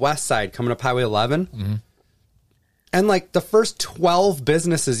from the west side coming up Highway 11. Mm-hmm. And like the first 12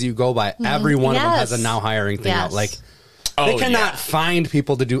 businesses you go by, every one of them has a now hiring thing out. Like they cannot find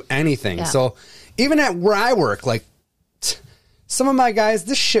people to do anything. Yeah. So even at where I work, like some of my guys,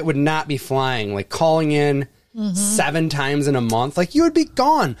 this shit would not be flying. Like calling in 7 times in a month, like you would be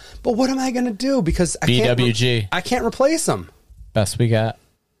gone. But what am I going to do? Because BWG. I can't replace them. Best we got.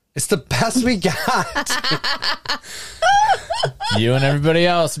 It's the best we got. You and everybody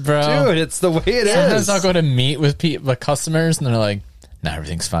else, bro. Dude, it's the way it is. Sometimes I'll go to meet with the customers, and they're like, "No,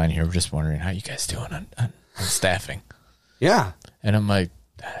 everything's fine here. We're just wondering how you guys doing on staffing." Yeah. And I'm like,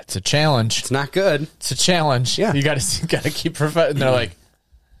 "It's a challenge. It's not good. It's a challenge. Yeah. You got to keep And they're like,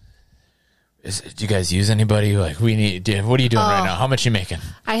 do you guys use anybody? Like, what are you doing right now? How much you making?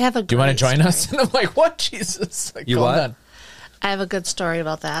 I have a. Do you want to join us?" And I'm like, "What, Jesus? Like, You calm what? down." I have a good story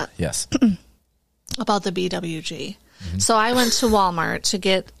about that. Yes. About the BWG. So I went to Walmart to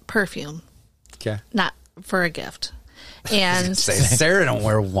get perfume, Okay. not for a gift. And Say, Sarah don't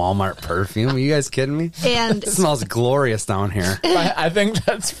wear Walmart perfume. Are you guys kidding me? and It smells glorious down here. I think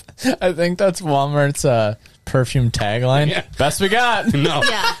that's Walmart's perfume tagline. Yeah. Best we got. No.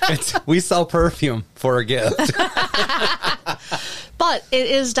 Yeah. We sell perfume for a gift. but it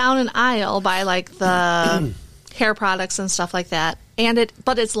is down an aisle by like the hair products and stuff like that.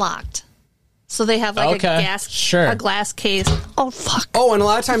 But it's locked. So they have like a glass case. Oh fuck. Oh, and a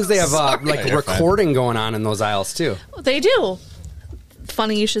lot of times they have like You're recording going on in those aisles too. They do.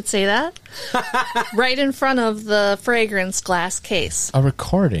 Funny you should say that. Right in front of the fragrance glass case. A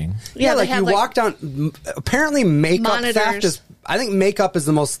recording. Yeah, they like have, you walk down. Apparently, makeup monitors. theft is. I think makeup is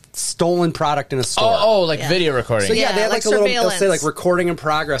the most stolen product in a store. Like Yeah. video recording. So yeah, they have like like a little. They'll say surveillance. like recording in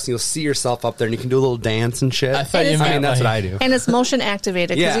progress, and you'll see yourself up there, and you can do a little dance and shit. I thought you It is- meant I mean, that's like- what I do. And it's motion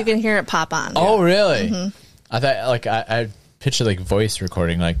activated because Yeah. you can hear it pop on. Oh, really? Mm-hmm. I thought like I pictured like voice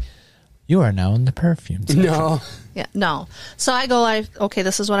recording, like you are now in the perfume section. No, Yeah, no. So I go, okay,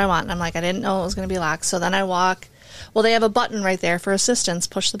 this is what I want. And I'm like, I didn't know it was going to be locked. So then I walk. Well, they have a button right there for assistance.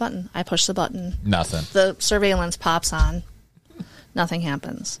 Push the button. I push the button. Nothing. The surveillance pops on. Nothing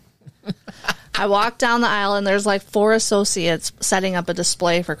happens. I walk down the aisle and there's like 4 associates setting up a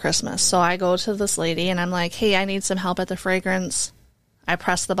display for Christmas. So I go to this lady and I'm like, hey, I need some help at the fragrance. I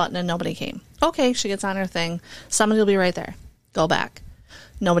press the button and nobody came. Okay, she gets on her thing. Somebody will be right there. Go back.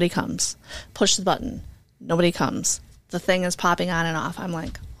 Nobody comes. Push the button. Nobody comes. The thing is popping on and off. I'm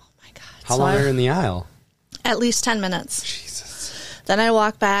like, oh my God. how So long I- are you in the aisle? At least 10 minutes. Jesus. Then I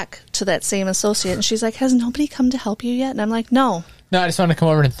walk back to that same associate and she's like, has nobody come to help you yet? And I'm like, no. No, I just want to come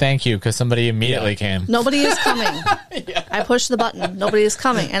over and thank you because somebody immediately came. Nobody is coming. I push the button. Nobody is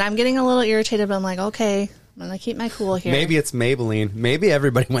coming. And I'm getting a little irritated, but I'm like, okay, I'm going to keep my cool here. Maybe it's Maybelline. Maybe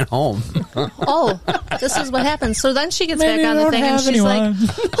everybody went home. Oh, this is what happens. So then she gets Maybe back on I the don't thing and have she's anyone.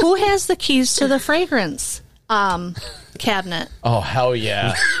 like, who has the keys to the fragrance cabinet? Oh, hell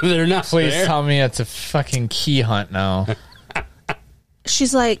yeah. They're not. Please there. tell me it's a fucking key hunt now.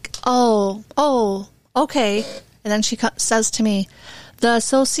 She's like, oh, okay. And then she says to me, the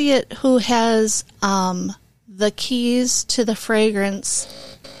associate who has the keys to the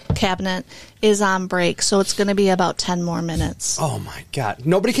fragrance cabinet is on break, so it's going to be about 10 more minutes. Oh my God!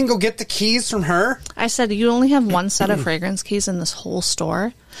 Nobody can go get the keys from her. I said, you only have one set of fragrance keys in this whole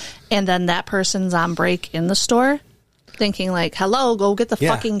store, and then that person's on break in the store, thinking like, hello, go get the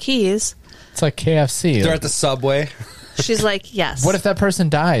Yeah. fucking keys. It's like KFC. They're at the Subway. She's like, yes. What if that person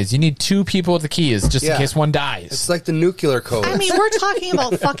dies? You need 2 people with the keys just in Yeah. case one dies. It's like the nuclear code. I mean, we're talking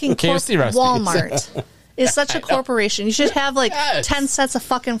about fucking KFC recipes. Walmart. Is such a corporation. You should have like Yes. 10 sets of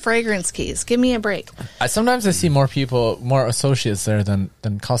fucking fragrance keys. Give me a break. Sometimes I see more people, more associates there than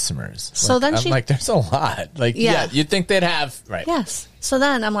customers. So then I'm she- like, there's a lot. Like, Yeah. yeah, you'd think they'd have, right. Yes. So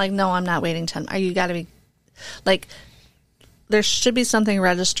then I'm like, no, I'm not waiting 10. You got to be like, there should be something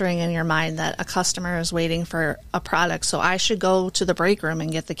registering in your mind that a customer is waiting for a product. So I should go to the break room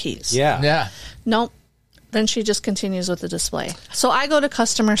and get the keys. yeah. Yeah. Nope. Then she just continues with the display. So I go to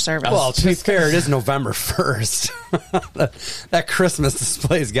customer service. Well, to be fair, it is November 1st. that Christmas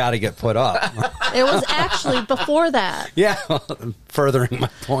display's got to get put up. It was actually before that. Yeah, furthering my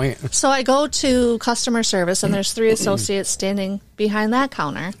point. So I go to customer service, and there's 3 associates standing behind that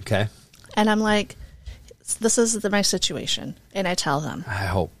counter. Okay. And I'm like, this is my situation. And I tell them. I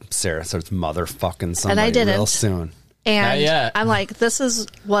hope Sarah starts motherfucking somebody And I didn't. real soon. And Not yet. I'm like, this is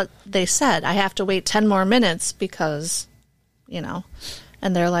what they said. I have to wait 10 more minutes because,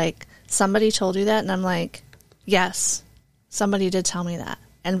 and they're like, somebody told you that? And I'm like, yes, somebody did tell me that.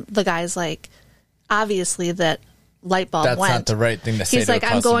 And the guy's like, obviously that light bulb That's went. not the right thing to say He's to a like,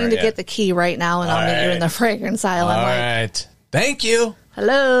 I'm going to customer, get the key right now and I'll meet you in the fragrance aisle. All I'm like, right. Thank you.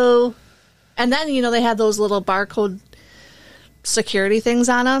 hello. And then, they have those little barcode security things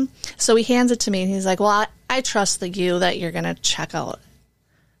on them. So he hands it to me and he's like, well, I trust you that you're going to check out.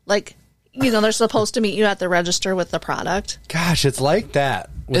 Like, they're supposed to meet you at the register with the product. Gosh, it's like that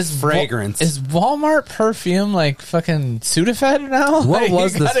with fragrance. Is Walmart perfume like fucking Sudafed now? what Like,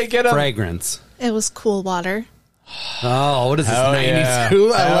 was you gotta this get 'em- fragrance? It was Cool Water. Oh, what is this, Hell 92?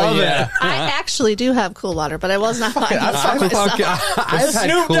 yeah. I Hell love yeah. it. I actually do have Cool Water, but I was not buying it for myself. I've had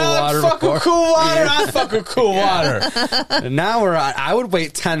Snoop cool Dogg water fuck before. with cool water. I fuck with cool water. And now I would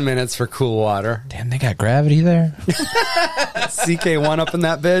wait 10 minutes for cool water. Damn, they got gravity there. CK1 up in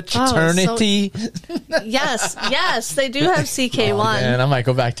that bitch. Oh, Eternity. Yes, they do have CK1. And I might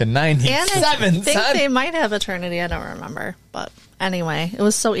go back to and I 97. think son. they might have Eternity. I don't remember. But anyway, it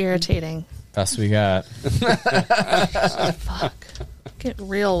was so irritating. Best we got. Fuck. Get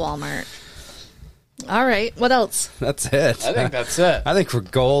real, Walmart. All right. What else? That's it. I think that's it. I think we're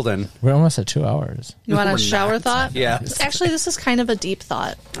golden. We're almost at 2 hours. You want We're a shower not. thought? Yeah. Actually, this is kind of a deep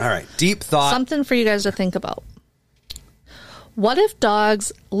thought. All right. Deep thought. Something for you guys to think about. What if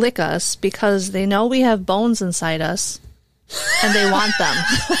dogs lick us because they know we have bones inside us and they want them?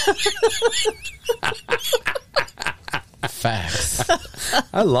 Facts.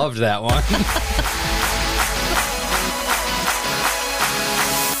 I loved that one.